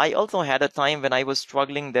me, I also had a time when I was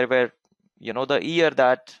struggling. There were, the year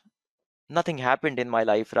that nothing happened in my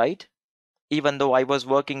life, right? Even though I was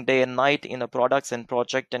working day and night in a products and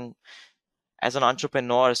project, and as an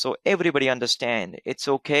entrepreneur, so everybody understand it's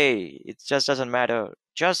okay. It just doesn't matter.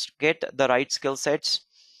 Just get the right skill sets,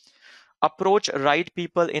 approach right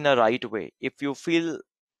people in a right way. If you feel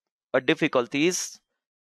difficulties,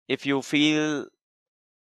 if you feel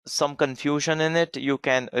some confusion in it, you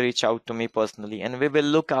can reach out to me personally, and we will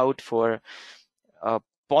look out for uh,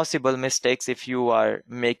 possible mistakes if you are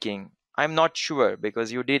making. I'm not sure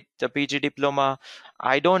because you did the PG diploma.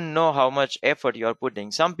 I don't know how much effort you're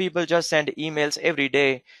putting. Some people just send emails every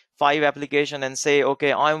day, 5 application, and say,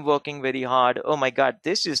 okay, I'm working very hard. Oh my God,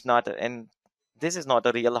 this is not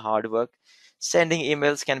a real hard work. Sending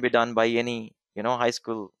emails can be done by any, high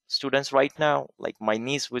school students right now. Like my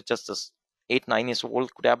niece was just 8, 9 years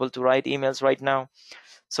old could able to write emails right now.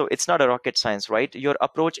 So it's not a rocket science, right? Your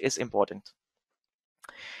approach is important.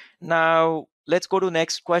 Now, let's go to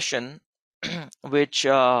next question, which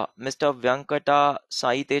Mr. Venkata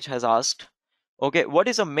Saitej has asked. Okay, what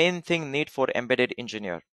is the main thing need for embedded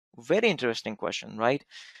engineer? Very interesting question, right?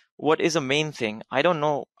 What is the main thing? I don't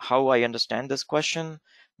know how I understand this question,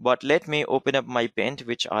 but let me open up my Paint,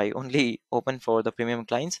 which I only open for the premium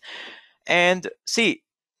clients. And see,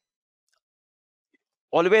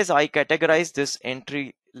 always I categorize this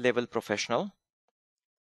entry level professional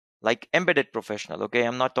like embedded professional. Okay,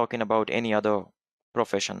 I'm not talking about any other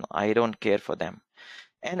profession. I don't care for them.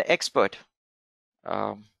 An expert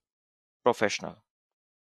um, professional.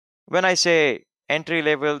 When I say entry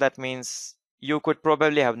level, that means you could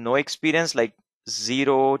probably have no experience, like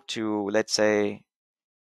 0 to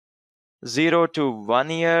 1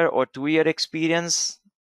 year or 2 year experience.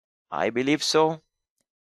 I believe so.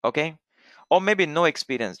 Okay, or maybe no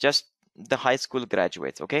experience, just the high school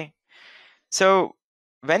graduates. Okay, so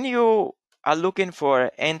when you are looking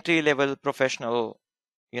for entry level professional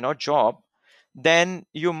job, then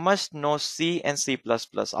you must know C and C++.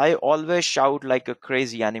 I always shout like a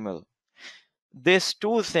crazy animal. These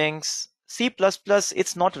two things, C++,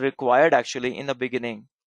 it's not required actually in the beginning,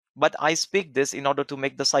 but I speak this in order to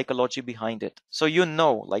make the psychology behind it, so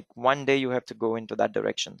like one day you have to go into that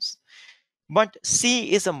directions. But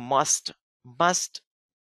C is a must.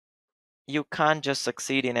 You can't just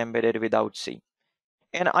succeed in embedded without C.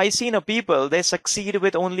 And I seen a people, they succeed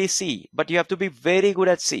with only C, but you have to be very good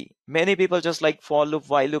at C. Many people just like for loop,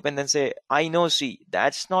 while loop, and then say, I know C.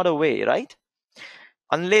 That's not a way, right?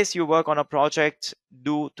 Unless you work on a project,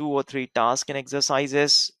 do 2 or 3 tasks and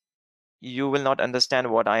exercises, you will not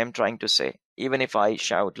understand what I am trying to say, even if I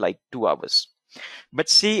shout like 2 hours. But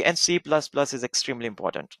C and C++ is extremely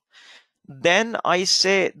important. Then I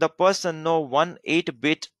say the person know one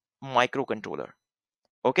 8-bit microcontroller.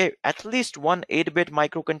 Okay, at least one 8-bit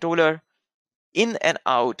microcontroller in and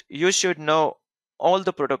out. You should know all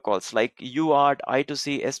the protocols like UART,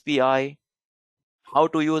 I2C, SPI, how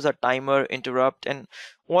to use a timer, interrupt, and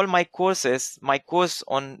all my course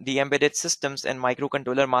on the embedded systems and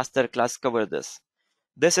microcontroller masterclass cover this.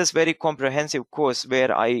 This is very comprehensive course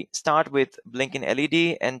where I start with blinking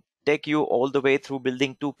LED and take you all the way through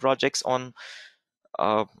building 2 projects on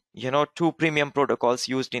 2 premium protocols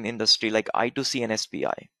used in industry like I2C and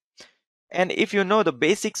SPI. And if you know the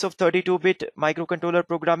basics of 32-bit microcontroller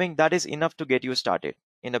programming, that is enough to get you started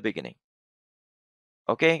in the beginning.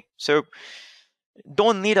 Okay, so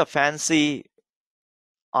don't need a fancy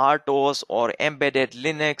RTOS or embedded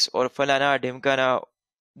Linux or falana dimkana.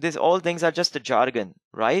 These all things are just a jargon,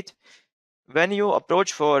 right? When you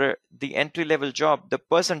approach for the entry level job, the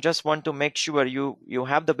person just want to make sure you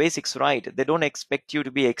have the basics right. They don't expect you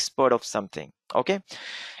to be expert of something. Okay,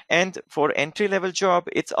 and for entry level job,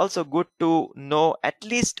 it's also good to know at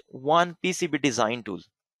least one PCB design tool.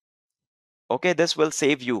 Okay, this will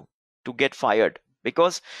save you to get fired,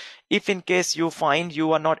 because if in case you find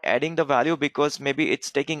you are not adding the value because maybe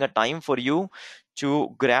it's taking a time for you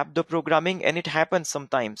to grab the programming, and it happens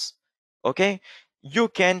sometimes. Okay, you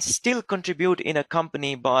can still contribute in a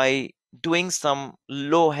company by doing some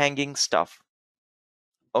low hanging stuff.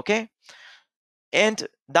 Okay, and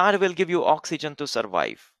that will give you oxygen to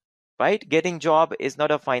survive, right? Getting job is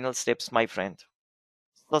not a final steps, my friend.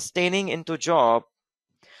 Sustaining into job,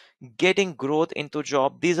 getting growth into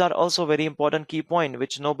job, these are also very important key point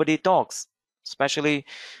which nobody talks, especially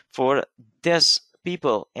for this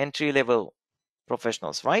people, entry level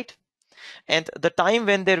professionals, right? And the time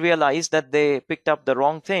when they realize that they picked up the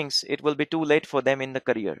wrong things, it will be too late for them in the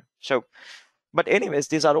career. So, but anyways,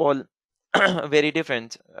 these are all very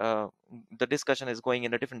different. The discussion is going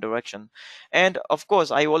in a different direction. And of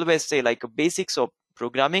course, I always say like basics of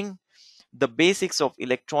programming, the basics of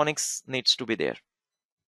electronics needs to be there.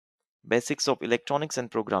 Basics of electronics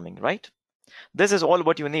and programming, right? This is all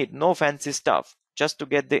what you need. No fancy stuff, just to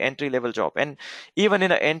get the entry level job. And even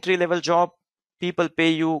in an entry level job, people pay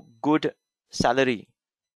you good salary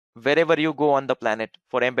wherever you go on the planet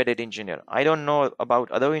for embedded engineer. I don't know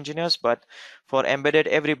about other engineers, but for embedded,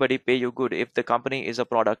 everybody pay you good if the company is a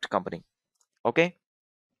product company. Okay,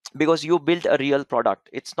 because you build a real product.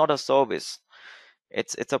 It's not a service.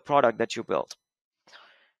 It's a product that you build.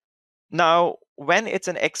 Now, when it's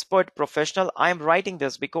an expert professional, I'm writing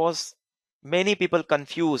this because many people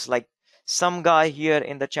confuse. Like some guy here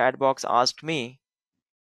in the chat box asked me,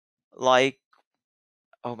 like,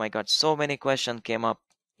 oh my God, so many questions came up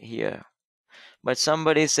here. But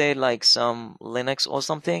somebody said like some Linux or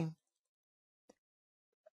something.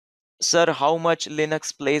 Sir, how much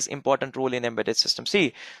Linux plays important role in embedded system?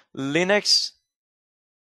 See, Linux,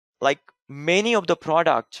 like many of the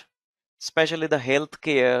product, especially the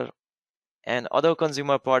healthcare and other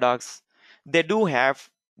consumer products, they do have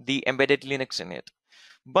the embedded Linux in it.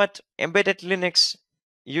 But embedded Linux,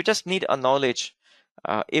 you just need a knowledge.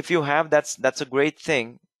 If you have, that's a great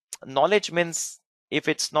thing. Knowledge means if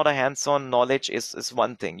it's not a hands-on knowledge is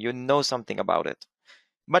one thing. You know something about it.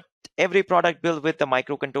 But every product built with the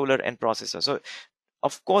microcontroller and processor. So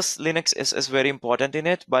of course, Linux is very important in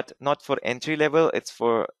it, but not for entry level. It's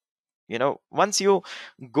for, once you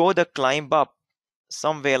go the climb up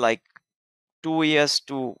somewhere like 2 years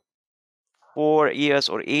to 4 years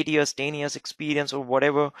or 8 years, 10 years experience or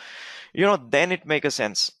whatever, then it makes a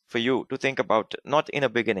sense for you to think about, not in a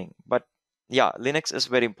beginning. But yeah, Linux is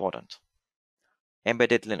very important.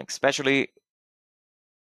 Embedded Linux, especially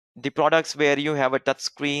the products where you have a touch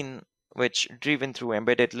screen which driven through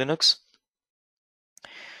embedded Linux.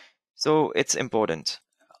 So it's important.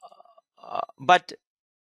 But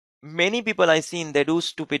many people I've seen, they do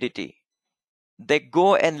stupidity. They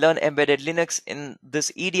go and learn embedded Linux, and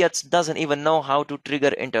this idiots doesn't even know how to trigger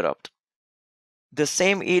interrupt. The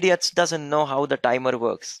same idiots doesn't know how the timer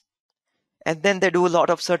works. And then they do a lot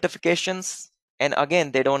of certifications, and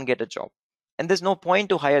again they don't get a job. And there's no point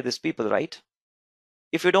to hire these people, right?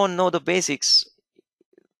 If you don't know the basics,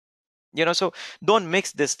 so don't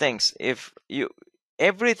mix these things. If you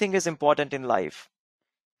Everything is important in life.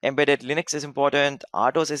 Embedded Linux is important,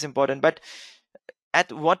 RTOS is important, but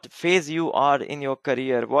at what phase you are in your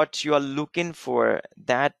career, what you are looking for,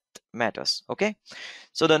 that matters. Okay,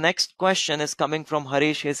 so the next question is coming from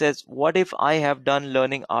Harish. He says, what if I have done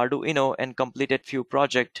learning Arduino and completed few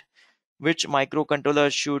projects? Which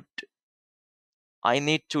microcontroller should I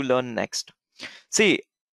need to learn next? See,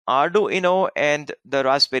 Arduino and the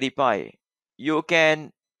Raspberry Pi, you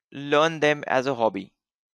can learn them as a hobby.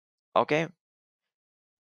 Okay,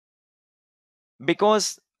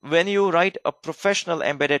 because when you write a professional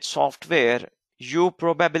embedded software, you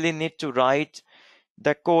probably need to write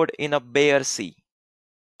the code in a bare C,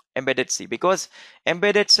 embedded C, because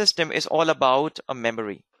embedded system is all about a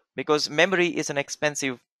memory, because memory is an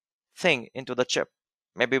expensive thing into the chip.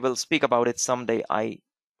 Maybe we'll speak about it someday. I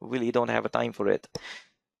really don't have a time for it.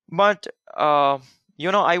 But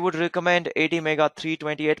I would recommend 80 mega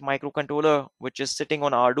 328 microcontroller, which is sitting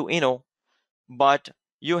on Arduino, but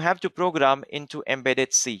you have to program into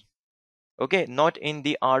embedded C. Okay, not in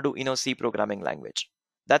the Arduino C programming language.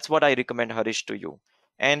 That's what I recommend, Harish, to you.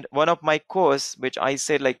 And one of my course, which I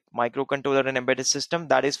said like microcontroller and embedded system,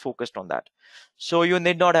 that is focused on that. So you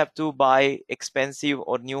need not have to buy expensive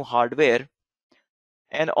or new hardware.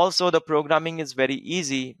 And also the programming is very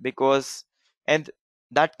easy because, and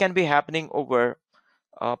that can be happening over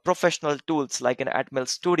professional tools like an Atmel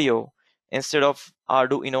Studio instead of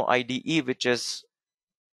Arduino IDE, which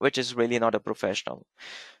is really not a professional.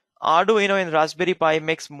 Arduino and Raspberry Pi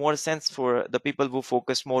makes more sense for the people who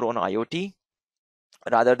focus more on IoT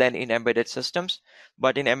rather than in embedded systems.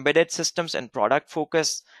 But in embedded systems and product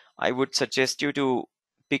focus, I would suggest you to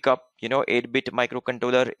pick up, 8-bit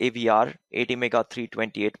microcontroller AVR 80 mega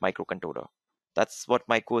 328 microcontroller. That's what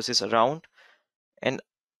my course is around. And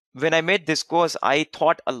when I made this course, I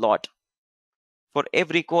thought a lot. For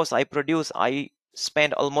every course I produce, I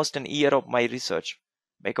spend almost an year of my research,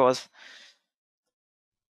 because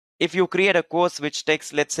if you create a course which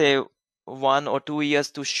takes, let's say, 1 or 2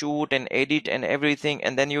 years to shoot and edit and everything,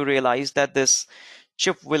 and then you realize that this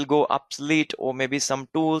chip will go obsolete or maybe some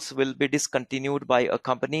tools will be discontinued by a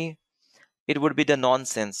company, it would be the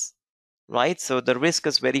nonsense, right? So the risk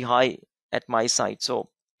is very high at my side. So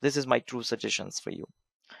this is my true suggestions for you.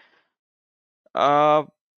 uh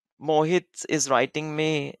Mohit is writing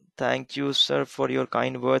me, thank you sir for your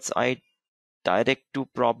kind words. I direct to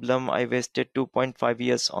problem, I wasted 2.5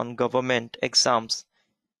 years on government exams,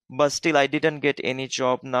 but still I didn't get any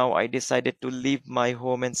job. Now I decided to leave my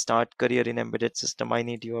home and start career in embedded system. I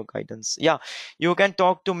need your guidance. Yeah, you can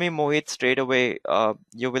talk to me, Mohit, straight away.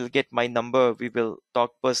 You will get my number. We will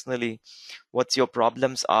talk personally. What's your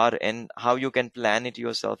problems are and how you can plan it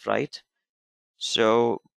yourself, right?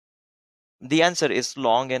 So the answer is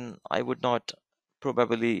long, and I would not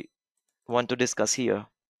probably want to discuss here.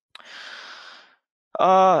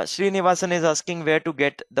 Srinivasan is asking where to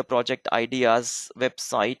get the project ideas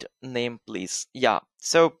website name, please. Yeah,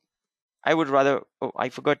 so I would rather, oh, I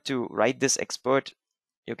forgot to write this expert.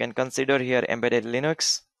 You can consider here embedded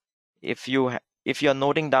Linux. If you're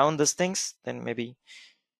noting down these things, then maybe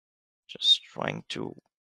just trying to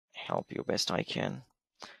help you best I can.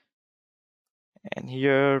 And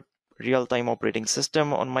here, real-time operating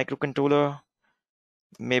system on microcontroller.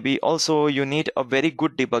 Maybe also you need a very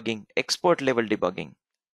good debugging, expert level debugging.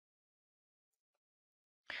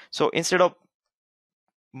 So instead of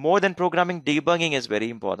more than programming, debugging is very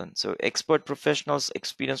important. So expert professionals,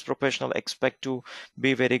 experienced professional expect to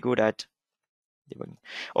be very good at debugging.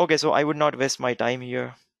 Okay, so I would not waste my time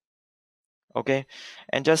here. Okay,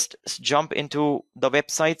 and just jump into the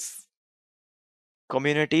websites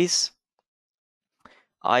communities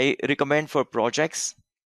I recommend for projects.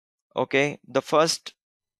 Okay, the first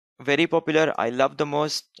very popular I love the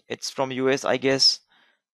most, it's from US, I guess,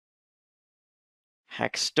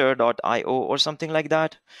 hackster.io or something like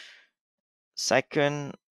that.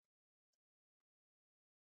 Second,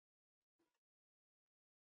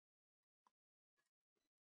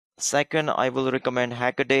 I will recommend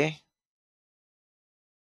Hackaday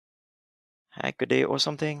or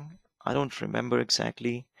something. I don't remember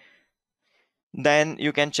exactly. Then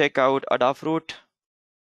you can check out Adafruit.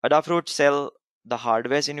 Adafruit sell the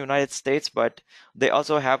hardwares in United States, but they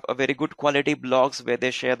also have a very good quality blogs where they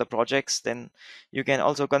share the projects. Then you can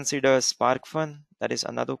also consider SparkFun. That is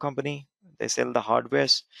another company. They sell the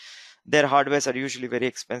hardwares. Their hardwares are usually very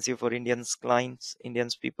expensive for Indians clients,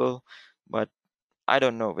 Indians people, but I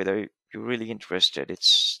don't know whether you're really interested.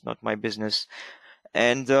 It's not my business.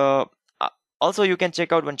 And uh, also you can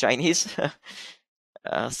check out one Chinese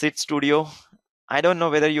Sit Studio. I don't know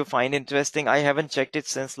whether you find interesting. I haven't checked it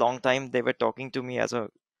since long time. They were talking to me as a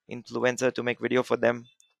influencer to make video for them.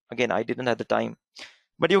 Again, I didn't have the time.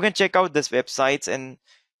 But you can check out this websites, and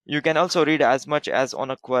you can also read as much as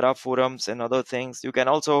on a Quora forums and other things. You can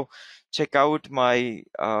also check out my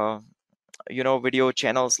video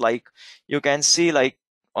channels. Like you can see like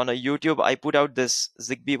on a YouTube, I put out this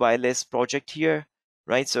Zigbee wireless project here,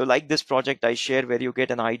 right? So like this project I share where you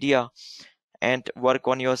get an idea and work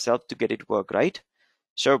on yourself to get it work, right?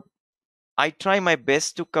 So I try my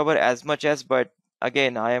best to cover as much as, but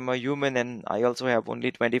again, I am a human and I also have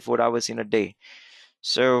only 24 hours in a day.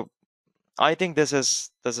 So I think this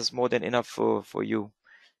is more than enough for you.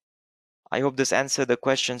 I hope this answered the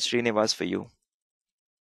question, Srinivas, for you.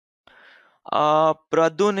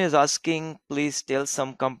 Pradun is asking, please tell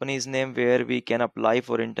some company's name where we can apply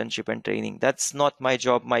for internship and training. That's not my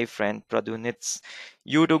job, my friend Pradun. It's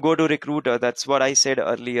you to go to recruiter. That's what I said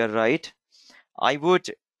earlier, right? I would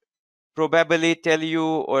probably tell you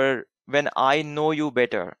or when I know you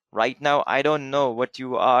better. Right now, I don't know what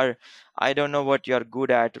you are. I don't know what you're good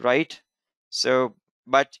at, right? So,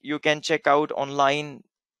 but you can check out online.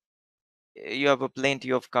 You have a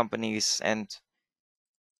plenty of companies, and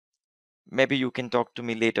maybe you can talk to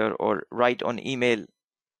me later or write on email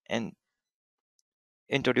and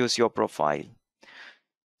introduce your profile.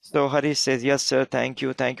 So Harish says, yes, sir. Thank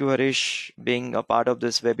you. Thank you, Harish, being a part of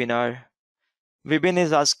this webinar. Vibin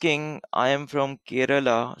is asking, I am from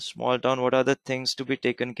Kerala, small town. What are the things to be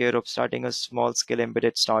taken care of starting a small scale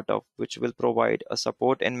embedded startup which will provide a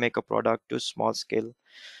support and make a product to small scale?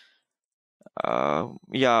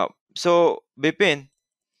 Yeah. So Bipin,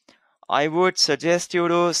 I would suggest you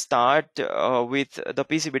to start with the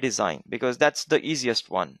PCB design because that's the easiest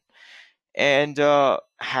one. And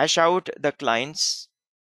hash out the clients,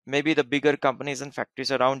 maybe the bigger companies and factories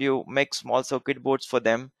around you, make small circuit boards for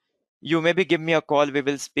them. You maybe give me a call, we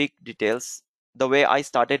will speak details. The way I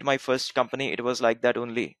started my first company, it was like that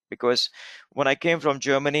only because when I came from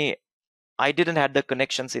Germany, I didn't have the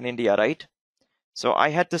connections in India, right? So I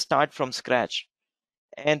had to start from scratch,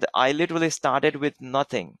 and I literally started with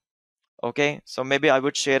nothing. Okay, so maybe I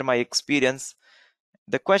would share my experience.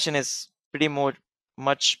 The question is pretty more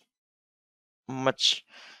much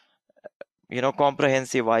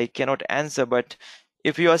comprehensive. I cannot answer, but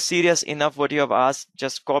if you are serious enough what you have asked,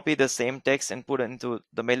 just copy the same text and put it into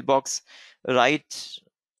the mailbox. Write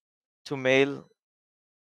to mail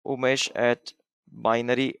umesh at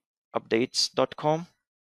binaryupdates.com.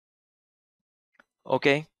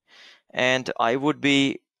 Okay, and I would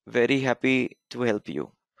be very happy to help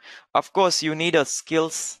you. Of course, you need a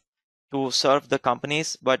skills to serve the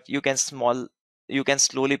companies, but you can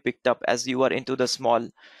slowly pick up as you are into the small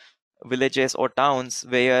villages or towns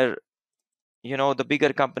where the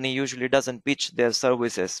bigger company usually doesn't pitch their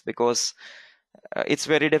services because it's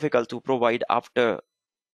very difficult to provide after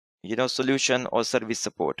solution or service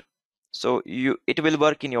support. So it will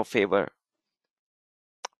work in your favor.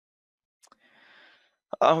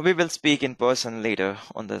 We will speak in person later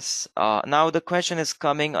on this. Now the question is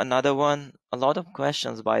coming, another one. A lot of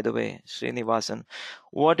questions, by the way, Srinivasan.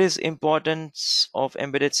 What is importance of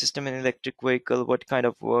embedded system in electric vehicle? What kind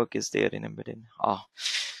of work is there in embedded?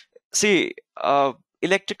 See,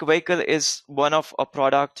 electric vehicle is one of a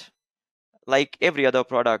product like every other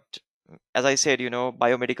product. As I said,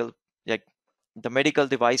 biomedical, like the medical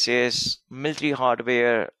devices, military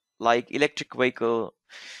hardware, like electric vehicle.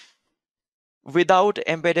 Without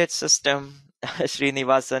embedded system,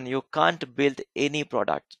 Srinivasan, you can't build any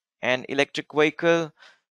product. And electric vehicle,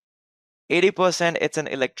 80% it's an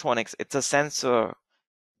electronics, it's a sensor.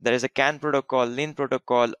 There is a CAN protocol, LIN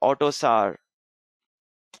protocol, AUTOSAR.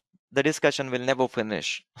 The discussion will never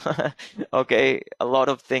finish. Okay, a lot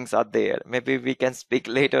of things are there. Maybe we can speak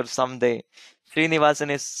later someday.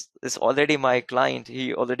 Srinivasan is already my client.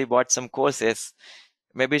 He already bought some courses.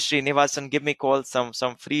 Maybe Srinivasan give me call some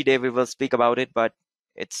free day. We will speak about it. But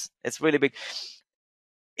it's really big.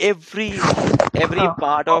 Every every Uh,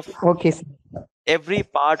 part of okay, sir. every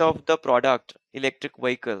part of the product, electric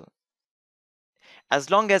vehicle, as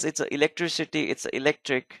long as it's a electricity, it's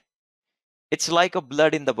electric. It's like a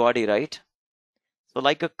blood in the body, right? So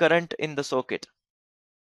like a current in the socket,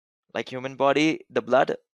 like human body, the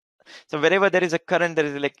blood. So wherever there is a current, there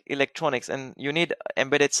is electronics, and you need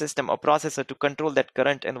embedded system or processor to control that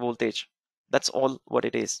current and voltage. That's all what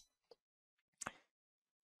it is.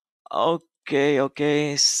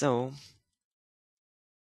 Okay. So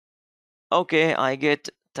okay, I get.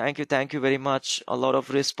 Thank you very much. A lot of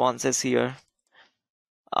responses here.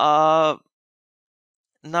 Uh,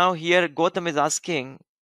 Now here Gotham is asking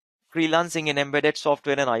freelancing in embedded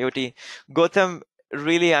software and IoT. Gotham,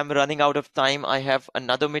 really, I'm running out of time. I have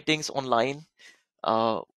another meetings online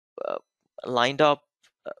uh, uh, lined up,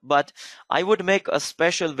 but I would make a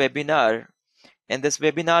special webinar, and this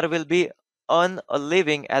webinar will be earn a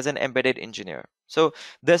living as an embedded engineer. So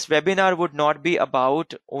this webinar would not be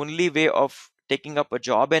about only way of taking up a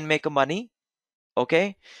job and make money,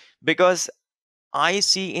 okay? Because I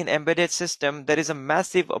see in embedded system there is a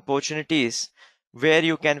massive opportunities where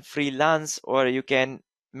you can freelance or you can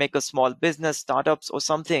make a small business startups or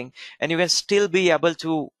something, and you can still be able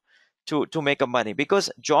to make a money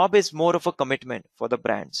because job is more of a commitment for the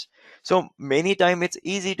brands. So many time it's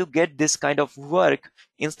easy to get this kind of work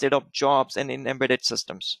instead of jobs and in embedded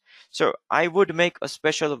systems. So I would make a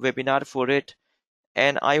special webinar for it,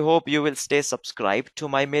 and I hope you will stay subscribed to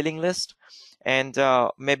my mailing list, and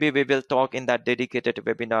maybe we will talk in that dedicated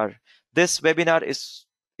webinar. This webinar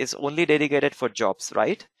is only dedicated for jobs,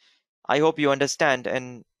 right? I hope you understand,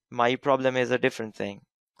 and my problem is a different thing.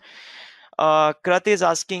 Krati is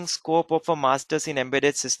asking scope of a master's in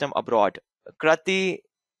embedded system abroad. Krati,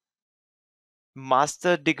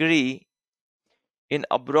 master degree in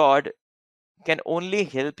abroad can only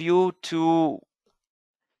help you to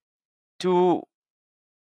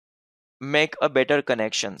make a better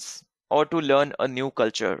connections or to learn a new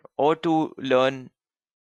culture or to learn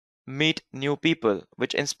meet new people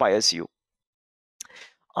which inspires you.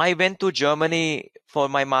 I went to Germany for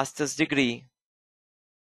my master's degree,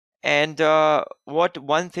 and what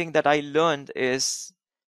one thing that I learned is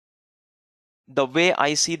the way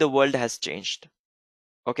I see the world has changed.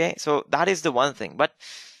 Okay, so that is the one thing, but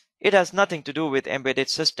it has nothing to do with embedded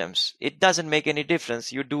systems. It doesn't make any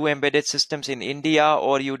difference. You do embedded systems in India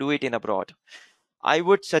or you do it in abroad. I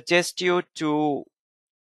would suggest you to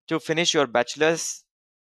finish your bachelor's,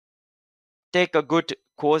 take a good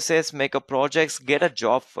courses, make a projects, get a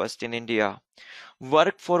job first in India,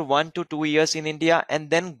 work for 1 to 2 years in India,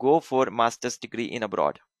 and then go for master's degree in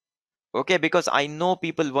abroad. Okay, because I know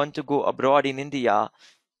people want to go abroad in India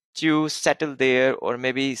to settle there or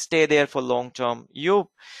maybe stay there for long term.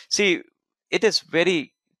 You see, it is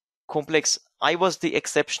very complex. I was the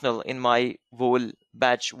exceptional in my whole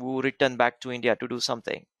batch who returned back to India to do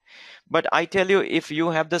something. But I tell you, if you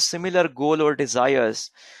have the similar goal or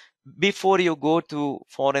desires, before you go to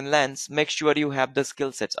foreign lands, make sure you have the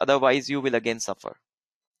skill sets. Otherwise, you will again suffer.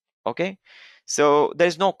 Okay. So there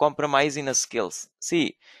is no compromise in the skills.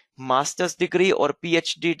 See, master's degree or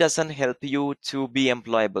PhD doesn't help you to be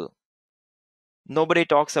employable. Nobody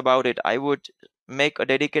talks about it. I would make a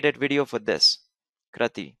dedicated video for this,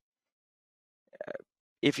 Krati.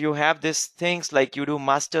 if you have these things like you do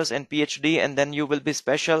masters and PhD and then you will be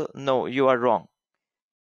special, no, you are wrong.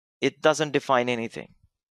 It doesn't define anything.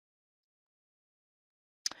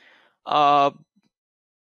 Uh,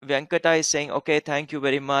 Venkata is saying, okay, thank you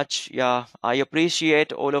very much. Yeah, I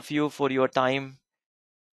appreciate all of you for your time.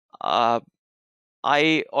 Uh,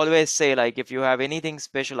 I always say, like, if you have anything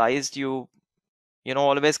specialized,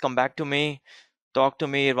 always come back to me, talk to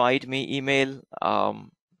me, write me, email.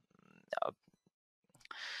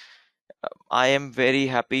 I am very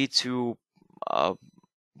happy uh,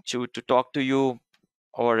 to talk to you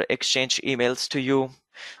or exchange emails to you.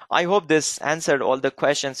 I hope this answered all the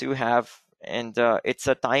questions you have, and it's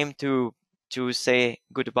a time to say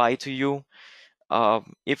goodbye to you.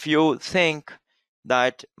 If you think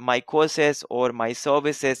that my courses or my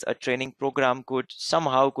services, a training program could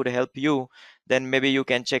help you, then maybe you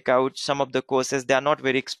can check out some of the courses. They are not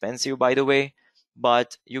very expensive, by the way,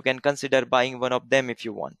 but you can consider buying one of them if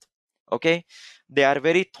you want. Okay, they are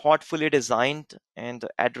very thoughtfully designed and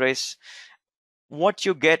address what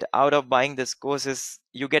you get out of buying this course is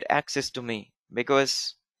you get access to me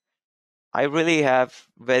because I really have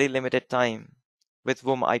very limited time with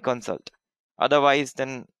whom I consult. Otherwise,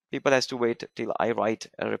 then people has to wait till I write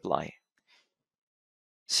a reply.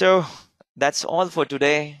 So that's all for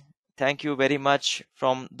today. Thank you very much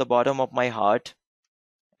from the bottom of my heart,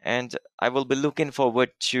 and I will be looking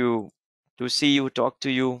forward to see you, talk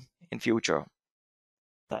to you in future.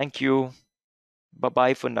 Thank you. Bye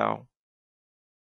bye for now.